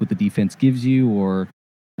just take what the defense gives you, or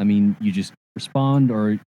you just respond,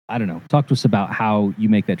 or I don't know. Talk to us about how you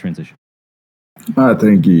make that transition. I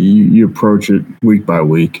think you approach it week by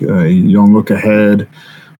week. You don't look ahead.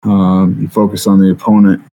 You focus on the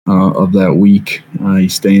opponent of that week. You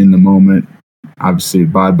stay in the moment. Obviously,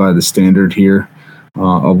 abide by the standard here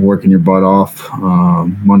of working your butt off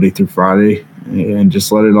Monday through Friday, and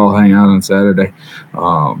just let it all hang out on Saturday.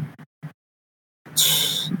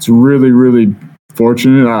 It's really, really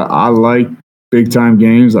fortunate. I like big time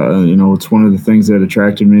games. It's one of the things that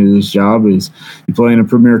attracted me to this job is you play in a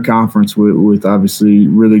premier conference with obviously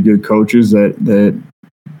really good coaches that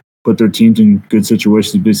put their teams in good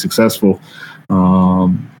situations to be successful.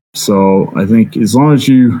 So I think as long as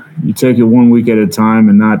you take it one week at a time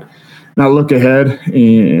and not look ahead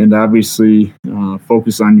and obviously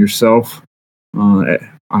focus on yourself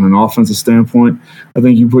on an offensive standpoint, I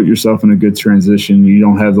think you put yourself in a good transition. You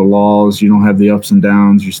don't have the laws, you don't have the ups and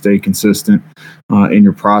downs. You stay consistent in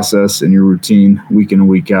your process and your routine week in and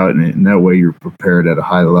week out, and that way you're prepared at a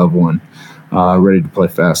high level and ready to play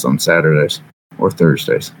fast on Saturdays or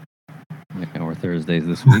Thursdays. Or Thursdays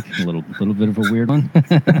this week. A little bit of a weird one. But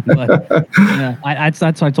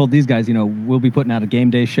that's why I told these guys, we'll be putting out a game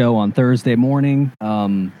day show on Thursday morning.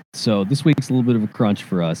 So this week's a little bit of a crunch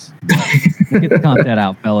for us. We'll get the content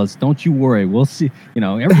out, fellas. Don't you worry. We'll see.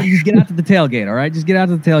 Everybody just get out to the tailgate, all right? Just get out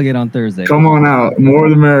to the tailgate on Thursday. Come on out. More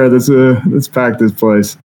the merrier. Let's pack this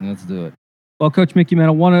place. Let's do it. Well, Coach Mickey, man,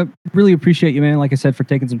 I want to really appreciate you, man, like I said, for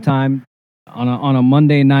taking some time on a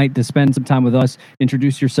Monday night to spend some time with us.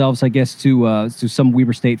 Introduce yourselves, I guess, to some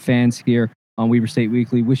Weber State fans here on Weber State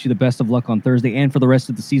Weekly. Wish you the best of luck on Thursday and for the rest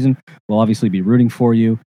of the season. We'll obviously be rooting for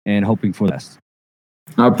you and hoping for the best.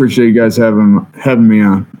 I appreciate you guys having me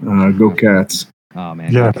on. Go Cats. Oh,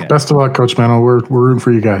 man. Yeah, best of luck, Coach Mantle. We're rooting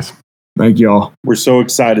for you guys. Thank you all. We're so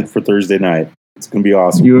excited for Thursday night. It's going to be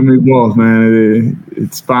awesome. You and me both, man.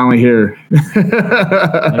 It's finally here.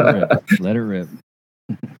 Let it rip.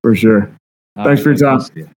 For sure. Thanks for your time.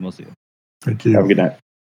 We'll see you. Thank you. Have a good night.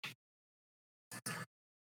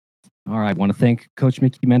 All right. I want to thank Coach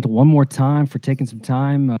Mickey Mantle one more time for taking some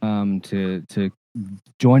time to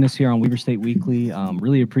join us here on Weber State Weekly.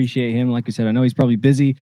 Really appreciate him. Like I said, I know he's probably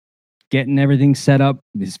busy getting everything set up.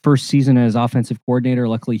 His first season as offensive coordinator.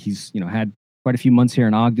 Luckily, he's had quite a few months here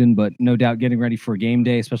in Ogden, but no doubt getting ready for a game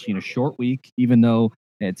day, especially in a short week, even though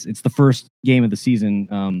it's the first game of the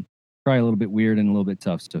season. Probably a little bit weird and a little bit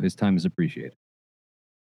tough, so his time is appreciated.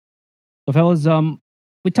 So, fellas,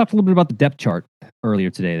 we talked a little bit about the depth chart earlier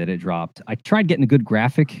today that it dropped. I tried getting a good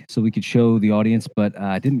graphic so we could show the audience, but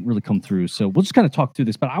it didn't really come through. So we'll just kind of talk through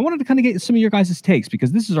this. But I wanted to kind of get some of your guys' takes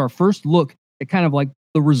because this is our first look at kind of like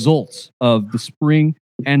the results of the spring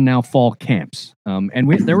and now fall camps. And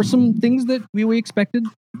there were some things that we expected.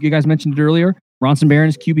 You guys mentioned it earlier. Ronson Barron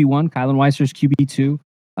is QB1, Kylan Weiser is QB2,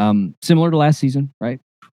 similar to last season, right?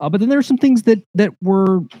 But then there were some things that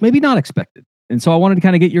were maybe not expected. And so I wanted to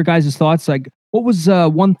kind of get your guys' thoughts. Like, what was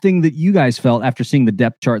one thing that you guys felt after seeing the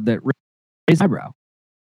depth chart that raised eyebrow?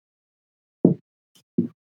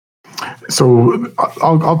 So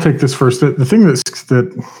I'll take this first. The thing that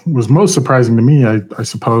that was most surprising to me, I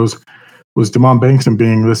suppose, was Damon Bankston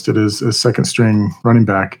being listed as second string running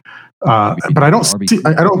back. But I don't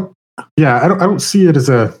see it as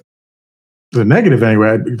a negative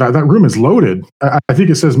anyway. That room is loaded. I think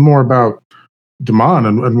it says more about Damon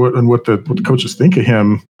and what the coaches think of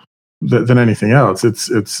him than anything else.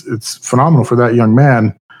 It's phenomenal for that young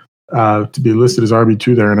man to be listed as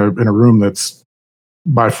RB2 there in a room that's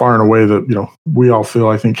by far and away we all feel,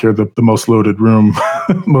 I think, here the most loaded room,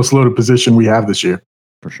 most loaded position we have this year.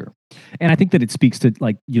 For sure. And I think that it speaks to,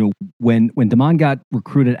 like, when Damon got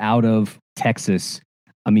recruited out of Texas,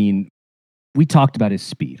 I mean, we talked about his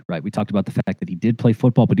speed, right? We talked about the fact that he did play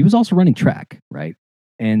football, but he was also running track, right?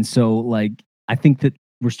 And so, like, I think that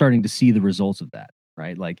we're starting to see the results of that,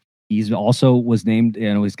 right? Like, he's also was named,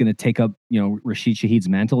 he's going to take up, Rashid Shaheed's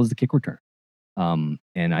mantle as the kick returner.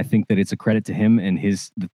 And I think that it's a credit to him and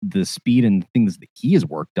the speed and things that he has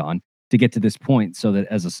worked on to get to this point, so that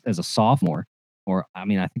as a sophomore, or I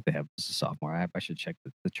mean, I think they have as a sophomore. I should check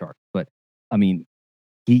the chart, but I mean,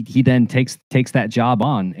 he then takes that job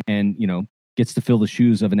on and gets to fill the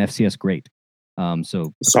shoes of an FCS great.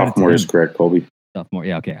 So sophomore is correct, Colby. Sophomore,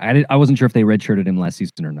 yeah, okay. I wasn't sure if they redshirted him last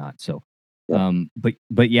season or not. So,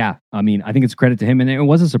 but yeah, I mean, I think it's credit to him, and it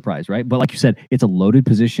was a surprise, right? But like you said, it's a loaded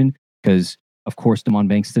position because, of course, Damon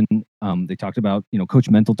Bankston. They talked about, Coach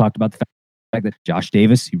Mental talked about the fact that Josh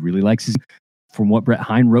Davis, he really likes his. From what Brett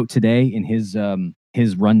Hine wrote today in his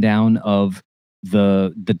rundown of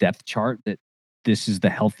the depth chart, that this is the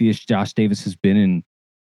healthiest Josh Davis has been in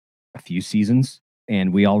a few seasons,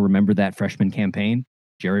 and we all remember that freshman campaign,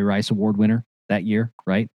 Jerry Rice Award winner that year,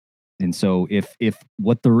 right? And so if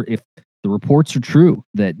the reports are true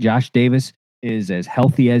that Josh Davis is as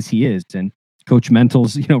healthy as he is, and Coach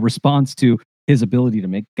Mental's response to his ability to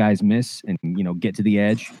make guys miss and get to the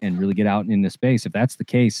edge and really get out into space, if that's the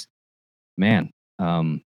case, man,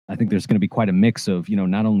 I think there's going to be quite a mix of,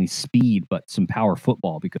 not only speed, but some power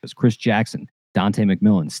football, because Chris Jackson, Dante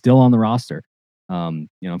McMillan still on the roster.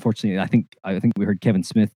 Unfortunately, I think we heard Kevin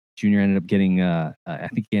Smith Jr. ended up getting,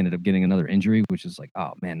 another injury, which is like,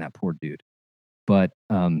 oh man, that poor dude. But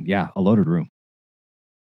yeah, a loaded room.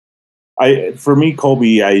 For me,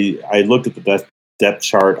 Colby, I looked at the depth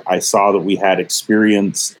chart. I saw that we had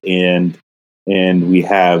experience and we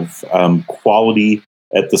have quality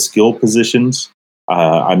at the skill positions.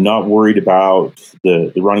 I'm not worried about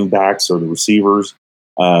the running backs or the receivers.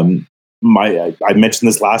 I mentioned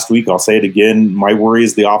this last week. I'll say it again. My worry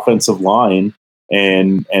is the offensive line,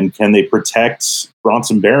 and can they protect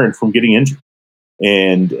Bronson Barron from getting injured?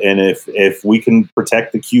 And if we can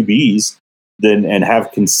protect the QBs, then and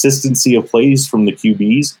have consistency of plays from the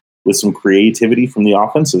QBs with some creativity from the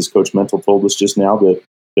offense, as Coach Mental told us just now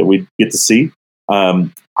that we get to see.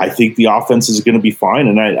 I think the offense is going to be fine,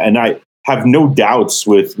 and I have no doubts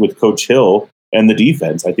with Coach Hill and the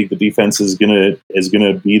defense. I think the defense is going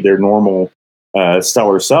to be their normal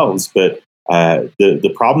stellar selves. But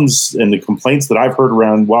the problems and the complaints that I've heard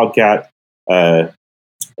around Wildcat fandom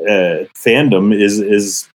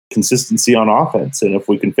is consistency on offense, and if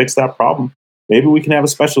we can fix that problem, maybe we can have a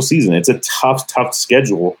special season. It's a tough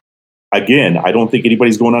schedule. Again, I don't think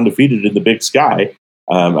anybody's going undefeated in the Big Sky.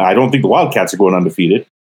 I don't think the Wildcats are going undefeated.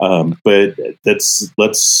 But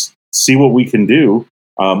let's see what we can do.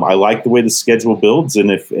 I like the way the schedule builds,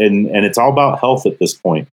 and it's all about health at this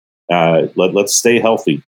point. Let's stay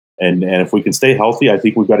healthy, and if we can stay healthy, I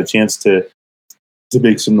think we've got a chance to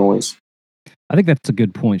make some noise. I think that's a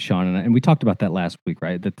good point, Sean, and we talked about that last week,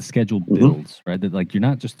 right? That the schedule builds, right? That, like, you're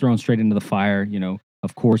not just thrown straight into the fire.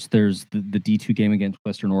 Of course, there's the D2 game against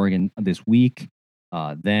Western Oregon this week,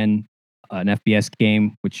 then an FBS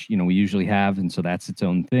game, which we usually have, and so that's its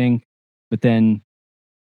own thing. But then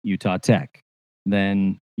Utah Tech,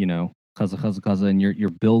 then Kaza, and you're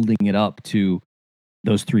building it up to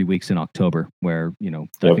those 3 weeks in October, where I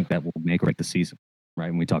think that will make or break the season, right?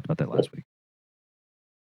 And we talked about that last week.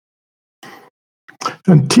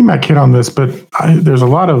 And T-Mac hit on this, but there are a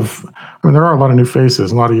lot of new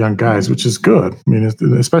faces, a lot of young guys, which is good. I mean,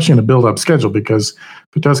 especially in a build-up schedule, because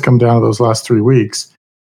if it does come down to those last 3 weeks,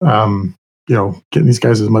 getting these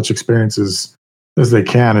guys as much experience as they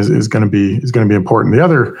can is going to be important.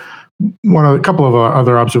 A couple of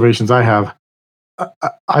other observations I have.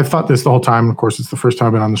 I thought this the whole time. Of course, it's the first time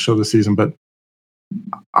I've been on the show this season, but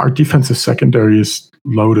our defensive secondary is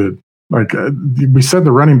loaded. Like we said,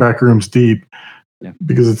 the running back room's deep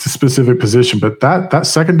because it's a specific position, but that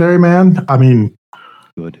secondary, man, I mean,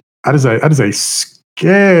 good. That is a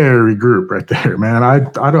scary group right there, man. I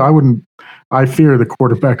fear the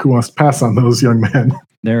quarterback who wants to pass on those young men.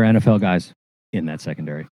 There are NFL guys in that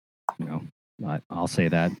secondary. I'll say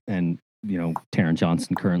that. And Taron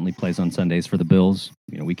Johnson currently plays on Sundays for the Bills.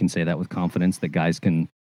 We can say that with confidence that guys can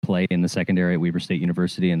play in the secondary at Weber State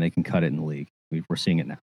University and they can cut it in the league. We're seeing it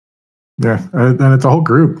now. Yeah, and it's a whole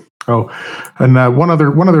group. Oh, and one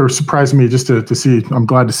other surprised me just to see. I'm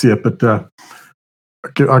glad to see it, but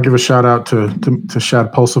I'll give a shout out to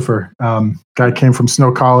Shad Pulsifer. Guy came from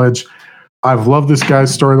Snow College. I've loved this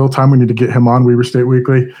guy's story the whole time. We need to get him on Weber State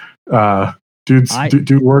Weekly.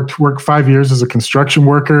 Dude worked 5 years as a construction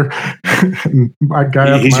worker.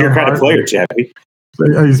 He's your kind of player, Chappie.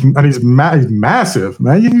 He's massive,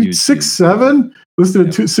 man. He's 6'7", listed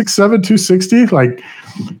at 6'7", 260. Like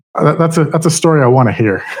that's a story I want to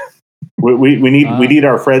hear. We need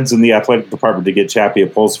our friends in the athletic department to get Chappie a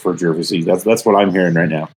Pulsifer jersey. That's what I'm hearing right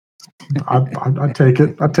now. I take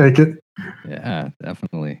it. Yeah,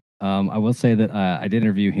 definitely. I will say that I did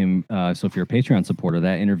interview him. So if you're a Patreon supporter,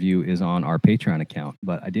 that interview is on our Patreon account.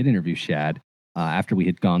 But I did interview Shad after we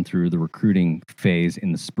had gone through the recruiting phase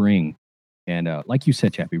in the spring. And like you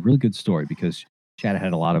said, Chappie, really good story because Shad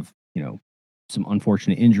had a lot of, some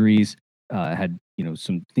unfortunate injuries, had,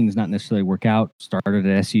 some things not necessarily work out, started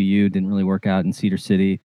at SUU, didn't really work out in Cedar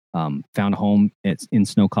City, found a home in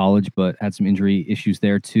Snow College, but had some injury issues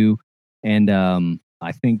there too. And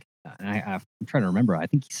I think, I'm trying to remember, I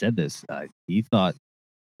think he said this, he thought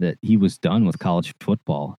that he was done with college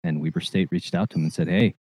football, and Weber State reached out to him and said,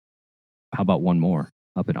 hey, how about one more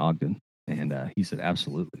up in Ogden? And he said,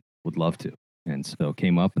 absolutely, would love to. And so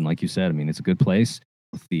came up, and like you said, I mean, it's a good place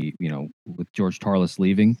with the, with George Tarlas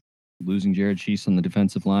leaving, losing Jared Sheese on the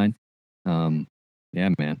defensive line. Yeah,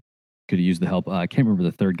 man, could have used the help. I can't remember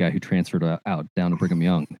the third guy who transferred out down to Brigham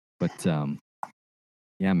Young, but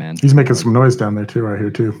yeah, man. He's making some noise down there too, I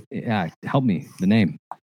hear too. Yeah, help me. The name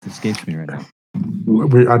escapes me right now.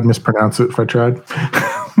 I'd mispronounce it if I tried.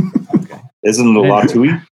 Okay. Isn't it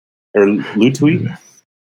Latui or Lutui?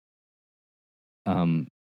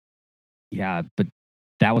 Yeah, but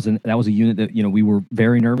that was a unit that we were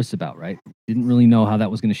very nervous about, right? Didn't really know how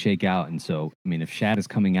that was going to shake out, and so I mean, if Shad is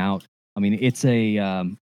coming out, I mean, it's a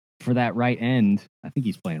for that right end. I think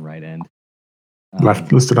he's playing right end.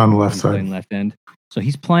 Left listed on the left side. Playing left end. So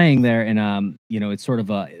he's playing there, and it's sort of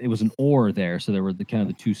it was an or there, so there were the kind of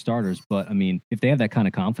the two starters. But I mean, if they have that kind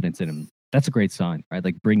of confidence in him, that's a great sign, right?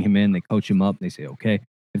 Like bring him in, they coach him up, they say, okay,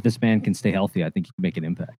 if this man can stay healthy, I think he can make an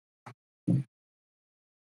impact.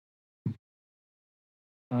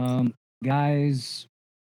 Guys,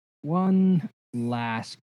 one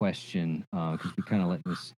last question because we kind of let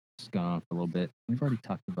this go on for a little bit. We've already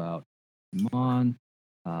talked about Iman.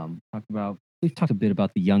 We've talked a bit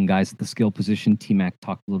about the young guys at the skill position. T-Mac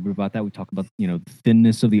talked a little bit about that. We talked about, the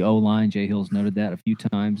thinness of the O-line. Jay Hill's noted that a few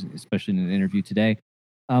times, especially in an interview today.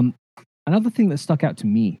 Another thing that stuck out to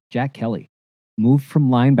me, Jack Kelly moved from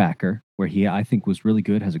linebacker, where he, I think, was really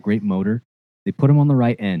good, has a great motor. They put him on the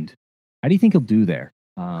right end. How do you think he'll do there?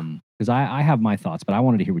 Because I have my thoughts, but I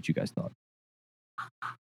wanted to hear what you guys thought.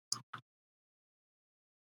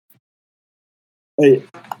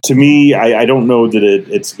 To me, I don't know that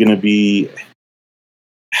it's going to be...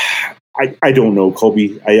 I don't know,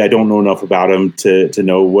 Colby. I don't know enough about him to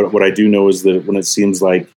know. What I do know is that when it seems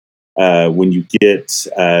like when you get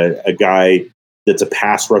a guy that's a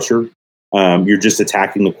pass rusher, you're just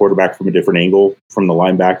attacking the quarterback from a different angle, from the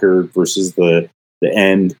linebacker versus the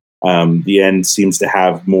end. The end seems to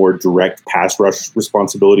have more direct pass rush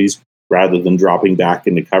responsibilities rather than dropping back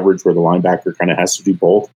into coverage where the linebacker kind of has to do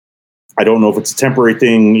both. I don't know if it's a temporary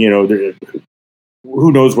thing,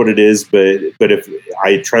 who knows what it is, but if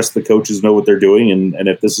I trust the coaches know what they're doing, and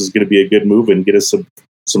if this is going to be a good move and get us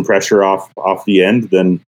some pressure off the end,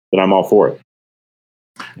 then I'm all for it.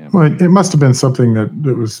 Yeah. Well, it must have been something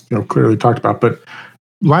that was clearly talked about, but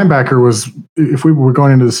linebacker was, if we were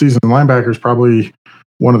going into the season, linebacker is probably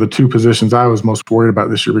one of the two positions I was most worried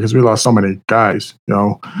about this year because we lost so many guys,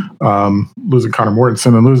 losing Connor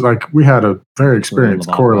Mortensen and we had a very experienced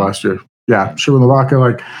core last year. Yeah, Sherwin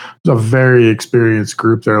Lavaka, it was a very experienced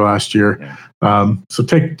group there last year. Yeah. So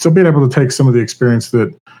being able to take some of the experience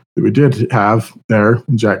that we did have there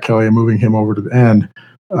in Jack Kelly and moving him over to the end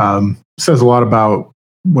says a lot about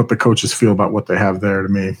what the coaches feel about what they have there to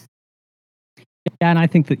me. Yeah, and I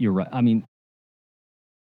think that you're right. I mean,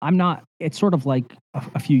 it's sort of like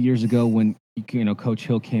a few years ago when, Coach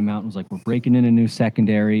Hill came out and was like, we're breaking in a new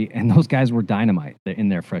secondary. And those guys were dynamite in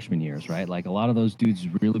their freshman years, right? Like a lot of those dudes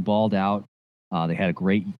really balled out. They had a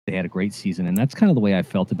great season. And that's kind of the way I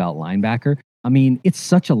felt about linebacker. I mean, it's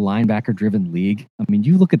such a linebacker driven league. I mean,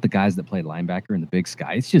 you look at the guys that play linebacker in the Big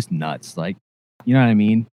Sky, it's just nuts. Like, you know what I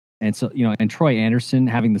mean? And so, and Troy Anderson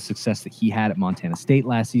having the success that he had at Montana State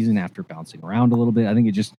last season after bouncing around a little bit, I think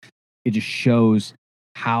it just shows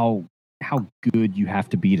how how good you have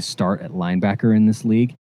to be to start at linebacker in this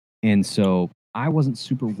league. And so I wasn't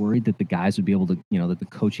super worried that the guys would be able to, that the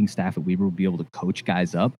coaching staff at Weber would be able to coach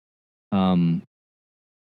guys up.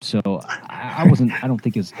 So I don't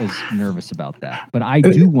think as nervous about that. But I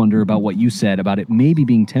do wonder about what you said about it maybe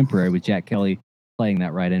being temporary with Jack Kelly playing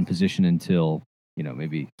that right end position until,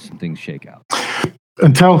 maybe some things shake out.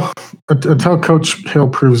 Until Coach Hill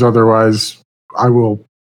proves otherwise, I will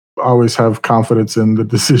always have confidence in the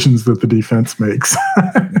decisions that the defense makes.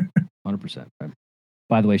 100%. Right?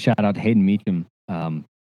 By the way, shout out to Hayden Meacham. Logan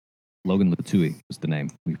Latui was the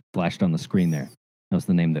name. We flashed on the screen there. That was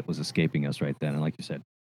the name that was escaping us right then. And like you said,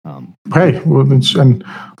 hey, well, and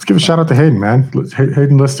let's give a shout out to Hayden, man.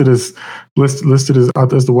 Hayden listed as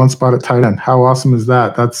the one spot at tight end. How awesome is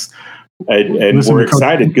that? And we're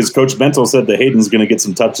excited because Coach Mental said that Hayden's going to get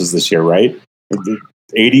some touches this year, right?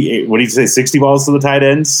 80. What did he say? 60 balls to the tight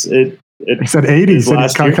ends. He said 80. He said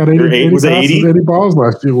he caught 80. Was it 80? 80 balls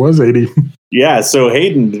last year. It was 80. Yeah. So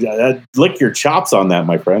Hayden, lick your chops on that,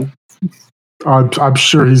 my friend. I'm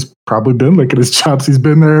sure he's probably been licking his chops. He's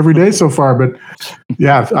been there every day so far. But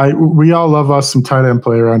yeah, we all love us some tight end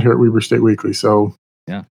play around here at Weber State Weekly. So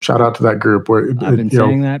yeah, shout out to that group. I've been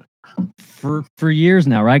saying that for years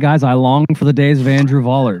now, right, guys? I long for the days of Andrew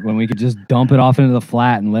Vollert when we could just dump it off into the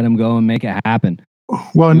flat and let him go and make it happen.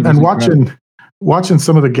 Well, and watching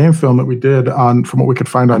some of the game film that we did from what we could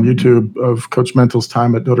find on YouTube of Coach Mental's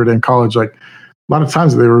time at Notre Dame College, like a lot of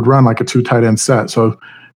times they would run like a 2 tight end set. So,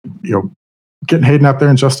 getting Hayden out there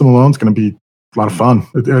and Justin Malone is going to be a lot of fun.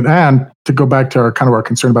 And to go back to our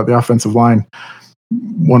concern about the offensive line,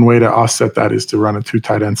 one way to offset that is to run a 2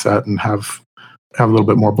 tight end set and have a little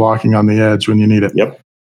bit more blocking on the edge when you need it. Yep.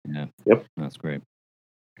 Yeah. Yep. That's great.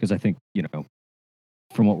 Because I think,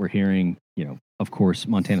 from what we're hearing, of course,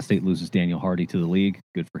 Montana State loses Daniel Hardy to the league.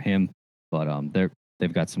 Good for him. But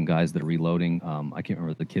they've got some guys that are reloading. I can't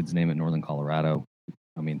remember the kid's name at Northern Colorado.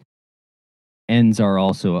 I mean, ends are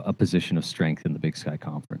also a position of strength in the Big Sky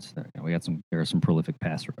Conference. There are some prolific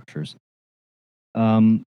pass rushers.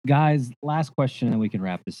 Guys, last question, and we can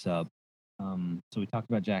wrap this up. So we talked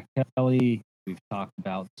about Jack Kelly. We've talked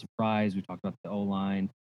about surprise. We talked about the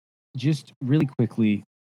O-line. Just really quickly,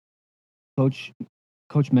 Coach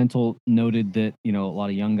Mental noted that, a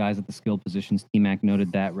lot of young guys at the skill positions. T-Mac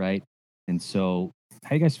noted that, right? And so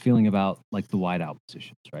how are you guys feeling about like the wideout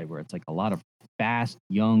positions, right? Where it's like a lot of fast,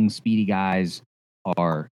 young, speedy guys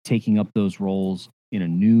are taking up those roles in a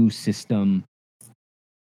new system.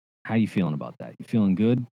 How are you feeling about that? You feeling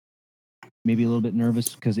good? Maybe a little bit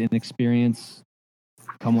nervous because inexperience.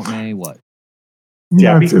 Come what may, what?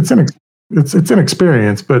 Yeah, it's an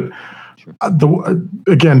experience, but sure.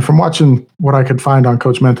 Again, from watching what I could find on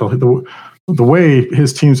Coach Mental, the way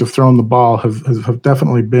his teams have thrown the ball have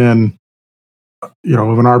definitely been, of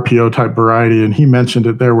an RPO type variety. And he mentioned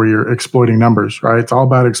it there where you're exploiting numbers, right? It's all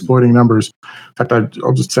about exploiting numbers. In fact,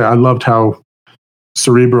 I'll just say I loved how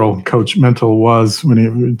cerebral Coach Mental was when he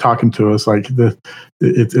was talking to us. Like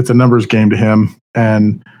it's a numbers game to him,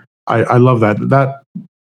 and I love that.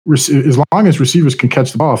 As long as receivers can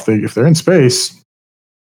catch the ball, if they're in space,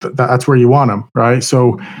 that's where you want them, right?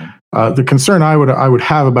 So the concern I would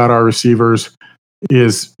have about our receivers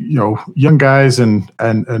is young guys and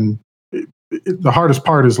the hardest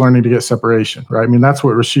part is learning to get separation, right? I mean, that's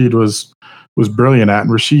what Rashid was brilliant at,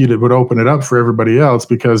 and Rashid would open it up for everybody else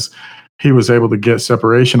because he was able to get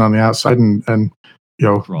separation on the outside and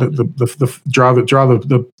draw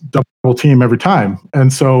the double team every time.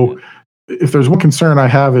 And so if there's one concern I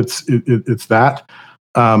have, it's that.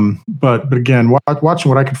 But again, watching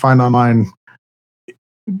what I could find online,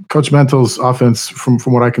 Coach Mental's offense, from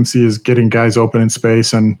what I can see, is getting guys open in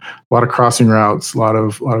space and a lot of crossing routes, a lot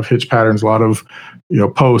of hitch patterns, a lot of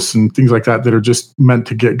posts and things like that are just meant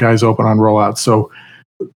to get guys open on rollouts. So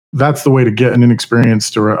that's the way to get an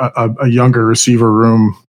inexperienced or a younger receiver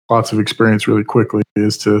room, lots of experience really quickly,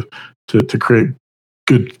 is to create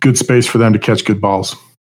good space for them to catch good balls.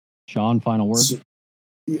 Sean, final word.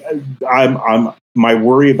 My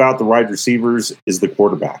worry about the wide receivers is the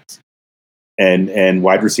quarterbacks, and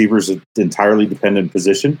wide receivers are entirely dependent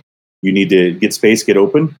position. You need to get space, get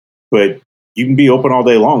open, but you can be open all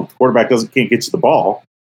day long. The quarterback can't get you the ball.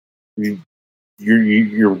 There's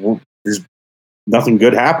nothing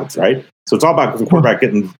good happens, right? So it's all about the quarterback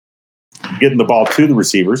getting the ball to the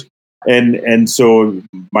receivers, and so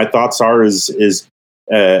my thoughts are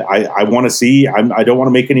I want to see. I don't want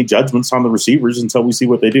to make any judgments on the receivers until we see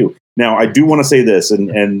what they do. Now, I do want to say this,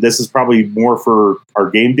 and this is probably more for our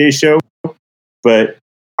game day show, but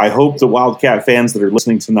I hope the Wildcat fans that are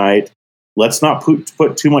listening tonight, let's not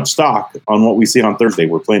put too much stock on what we see on Thursday.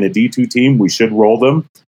 We're playing a D2 team. We should roll them.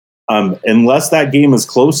 Unless that game is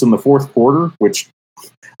close in the fourth quarter, which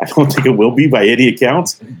I don't think it will be by any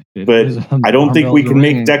accounts, but I don't think we can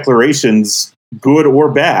make declarations good or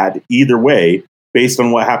bad either way based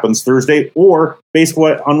on what happens Thursday or based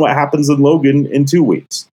on what happens in Logan in 2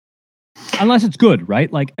 weeks. Unless it's good,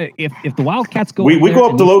 right? Like if the Wildcats go, we go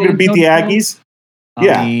up to Logan and beat the Aggies.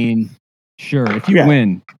 I mean, sure, if you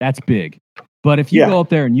win, that's big. But if you go up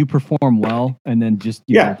there and you perform well, and then just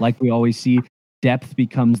you know, like we always see, depth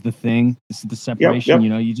becomes the thing. This is the separation. You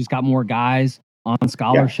know, you just got more guys on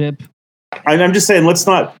scholarship. And I'm just saying, let's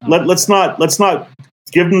not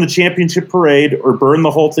give them the championship parade or burn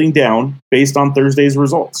the whole thing down based on Thursday's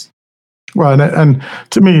results. Well, and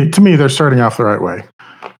to me, they're starting off the right way.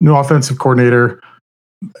 New offensive coordinator.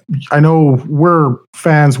 I know we're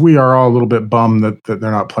fans. We are all a little bit bummed that they're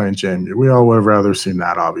not playing Jamie. We all would have rather seen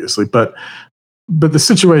that, obviously. But the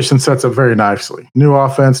situation sets up very nicely. New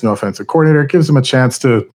offense, new offensive coordinator, gives them a chance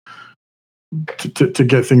to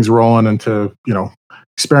get things rolling and to, you know,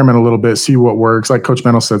 experiment a little bit, see what works. Like Coach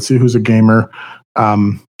Mennel said, see who's a gamer.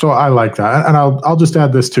 So I like that. And I'll just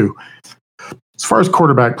add this too. As far as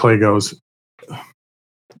quarterback play goes,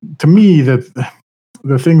 to me, the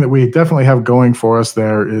thing that we definitely have going for us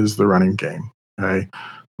there is the running game. Okay?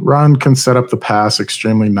 Run can set up the pass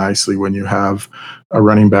extremely nicely when you have a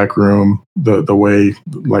running back room the way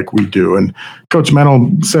like we do. And Coach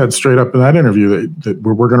Mennel said straight up in that interview that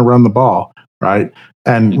we're going to run the ball, right?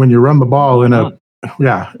 And when you run the ball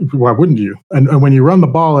why wouldn't you? And when you run the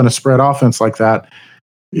ball in a spread offense like that,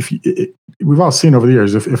 we've all seen over the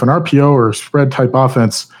years, if an RPO or spread type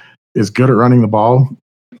offense is good at running the ball,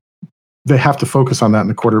 they have to focus on that in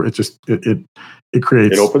the quarter. It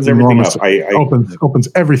creates, it opens everything up. Opens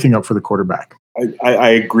everything up for the quarterback. I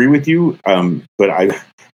agree with you. But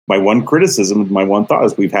my one criticism, my one thought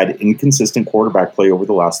is we've had inconsistent quarterback play over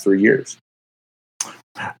the last 3 years.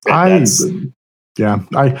 I think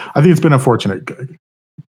it's been unfortunate.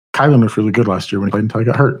 Kylan was really good last year when he played until he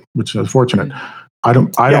got hurt, which is unfortunate.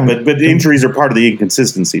 But injuries are part of the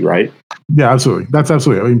inconsistency, right? Yeah, absolutely. That's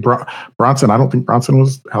absolutely. I mean, Bronson. I don't think Bronson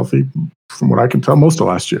was healthy, from what I can tell, most of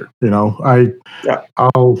last year. You know,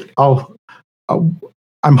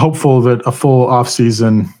 I'm hopeful that a full off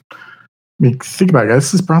season. I mean, think about it, guys.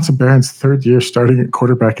 This is Bronson Barron's third year starting at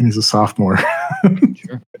quarterback, and he's a sophomore.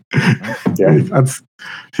 Sure.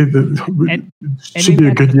 Should be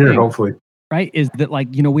a good year, hopefully. Right, is that,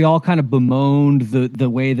 like, you know, we all kind of bemoaned the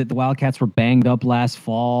way that the Wildcats were banged up last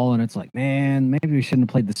fall, and it's like, man, maybe we shouldn't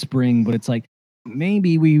have played the spring, but it's like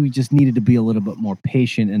maybe we just needed to be a little bit more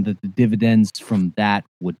patient, and that the dividends from that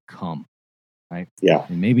would come, right? Yeah,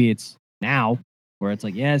 and maybe it's now where it's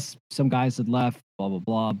like, yes, some guys had left, blah blah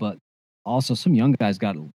blah, but also some young guys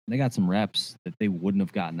got some reps that they wouldn't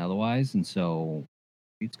have gotten otherwise, and so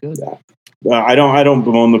it's good. Yeah. I don't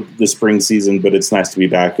bemoan the spring season, but it's nice to be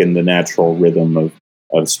back in the natural rhythm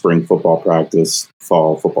of spring football practice,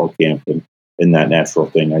 fall football camp, and in that natural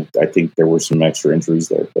thing. I think there were some extra injuries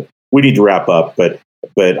there, but we need to wrap up. But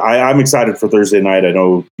I'm excited for Thursday night. I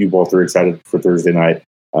know you both are excited for Thursday night.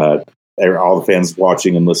 All the fans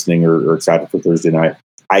watching and listening are excited for Thursday night.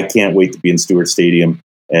 I can't wait to be in Stewart Stadium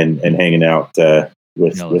and hanging out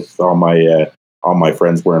with all my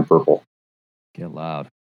friends wearing purple. Get loud.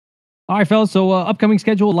 All right, fellas, so upcoming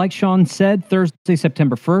schedule, like Sean said, Thursday,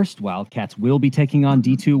 September 1st, Wildcats will be taking on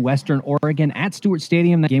D2 Western Oregon at Stewart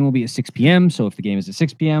Stadium. That game will be at 6 p.m., so if the game is at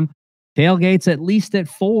 6 p.m., tailgates at least at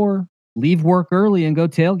 4. Leave work early and go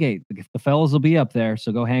tailgate. The fellas will be up there,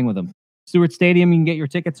 so go hang with them. Stewart Stadium, you can get your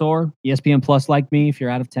tickets, or ESPN Plus like me if you're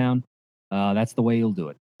out of town. That's the way you'll do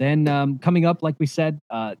it. Then coming up, like we said,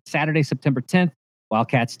 Saturday, September 10th,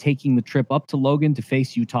 Wildcats taking the trip up to Logan to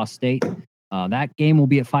face Utah State. That game will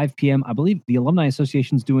be at 5 p.m. I believe the Alumni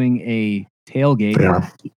Association's doing a tailgate. Yeah.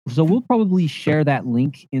 So we'll probably share that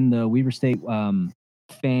link in the Weber State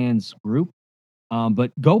fans group.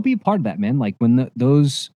 But go be a part of that, man. Like when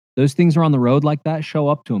those things are on the road like that, show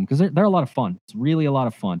up to them because they're a lot of fun. It's really a lot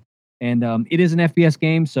of fun. And it is an FBS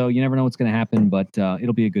game, so you never know what's going to happen, but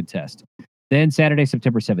it'll be a good test. Then Saturday,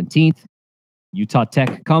 September 17th, Utah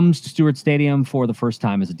Tech comes to Stewart Stadium for the first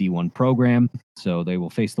time as a D1 program. So they will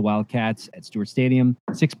face the Wildcats at Stewart Stadium,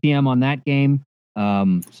 6 p.m. on that game.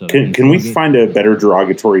 So can we find a better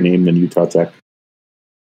derogatory name than Utah Tech?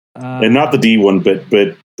 And not the D1, but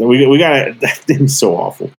we got that name's so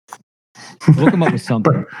awful. We'll come up with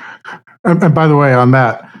something. And by the way, on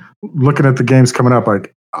that, looking at the games coming up,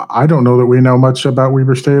 like I don't know that we know much about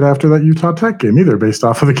Weber State after that Utah Tech game either, based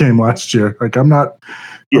off of the game last year. Like I'm not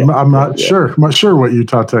sure. I'm not sure what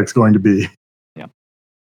Utah Tech's going to be. Yeah.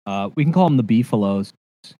 We can call them the Beefaloes.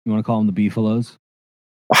 You want to call them the Beefaloes?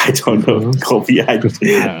 I don't know, Colby. I just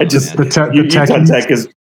Utah Tech is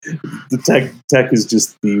Tech is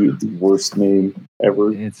just the worst name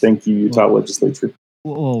ever. Thank you, Utah legislature.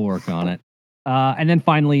 We'll work on it. And then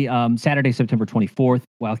finally, Saturday, September 24th,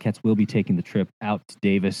 Wildcats will be taking the trip out to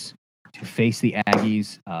Davis to face the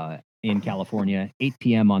Aggies in California. 8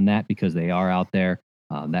 p.m. on that because they are out there.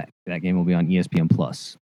 That game will be on ESPN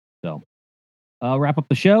Plus. So wrap up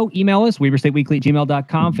the show. Email us,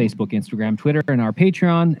 WeberStateWeekly@gmail.com, Facebook, Instagram, Twitter, and our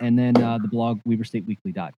Patreon, and then the blog,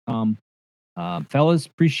 WeberStateWeekly.com. Fellas,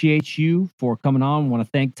 appreciate you for coming on. Want to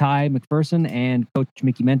thank Ty McPherson and Coach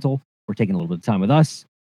Mickey Mental for taking a little bit of time with us.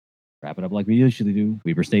 Wrap it up like we usually do.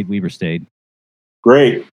 Weber State.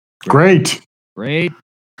 Great.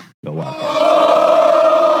 Go Wildcats.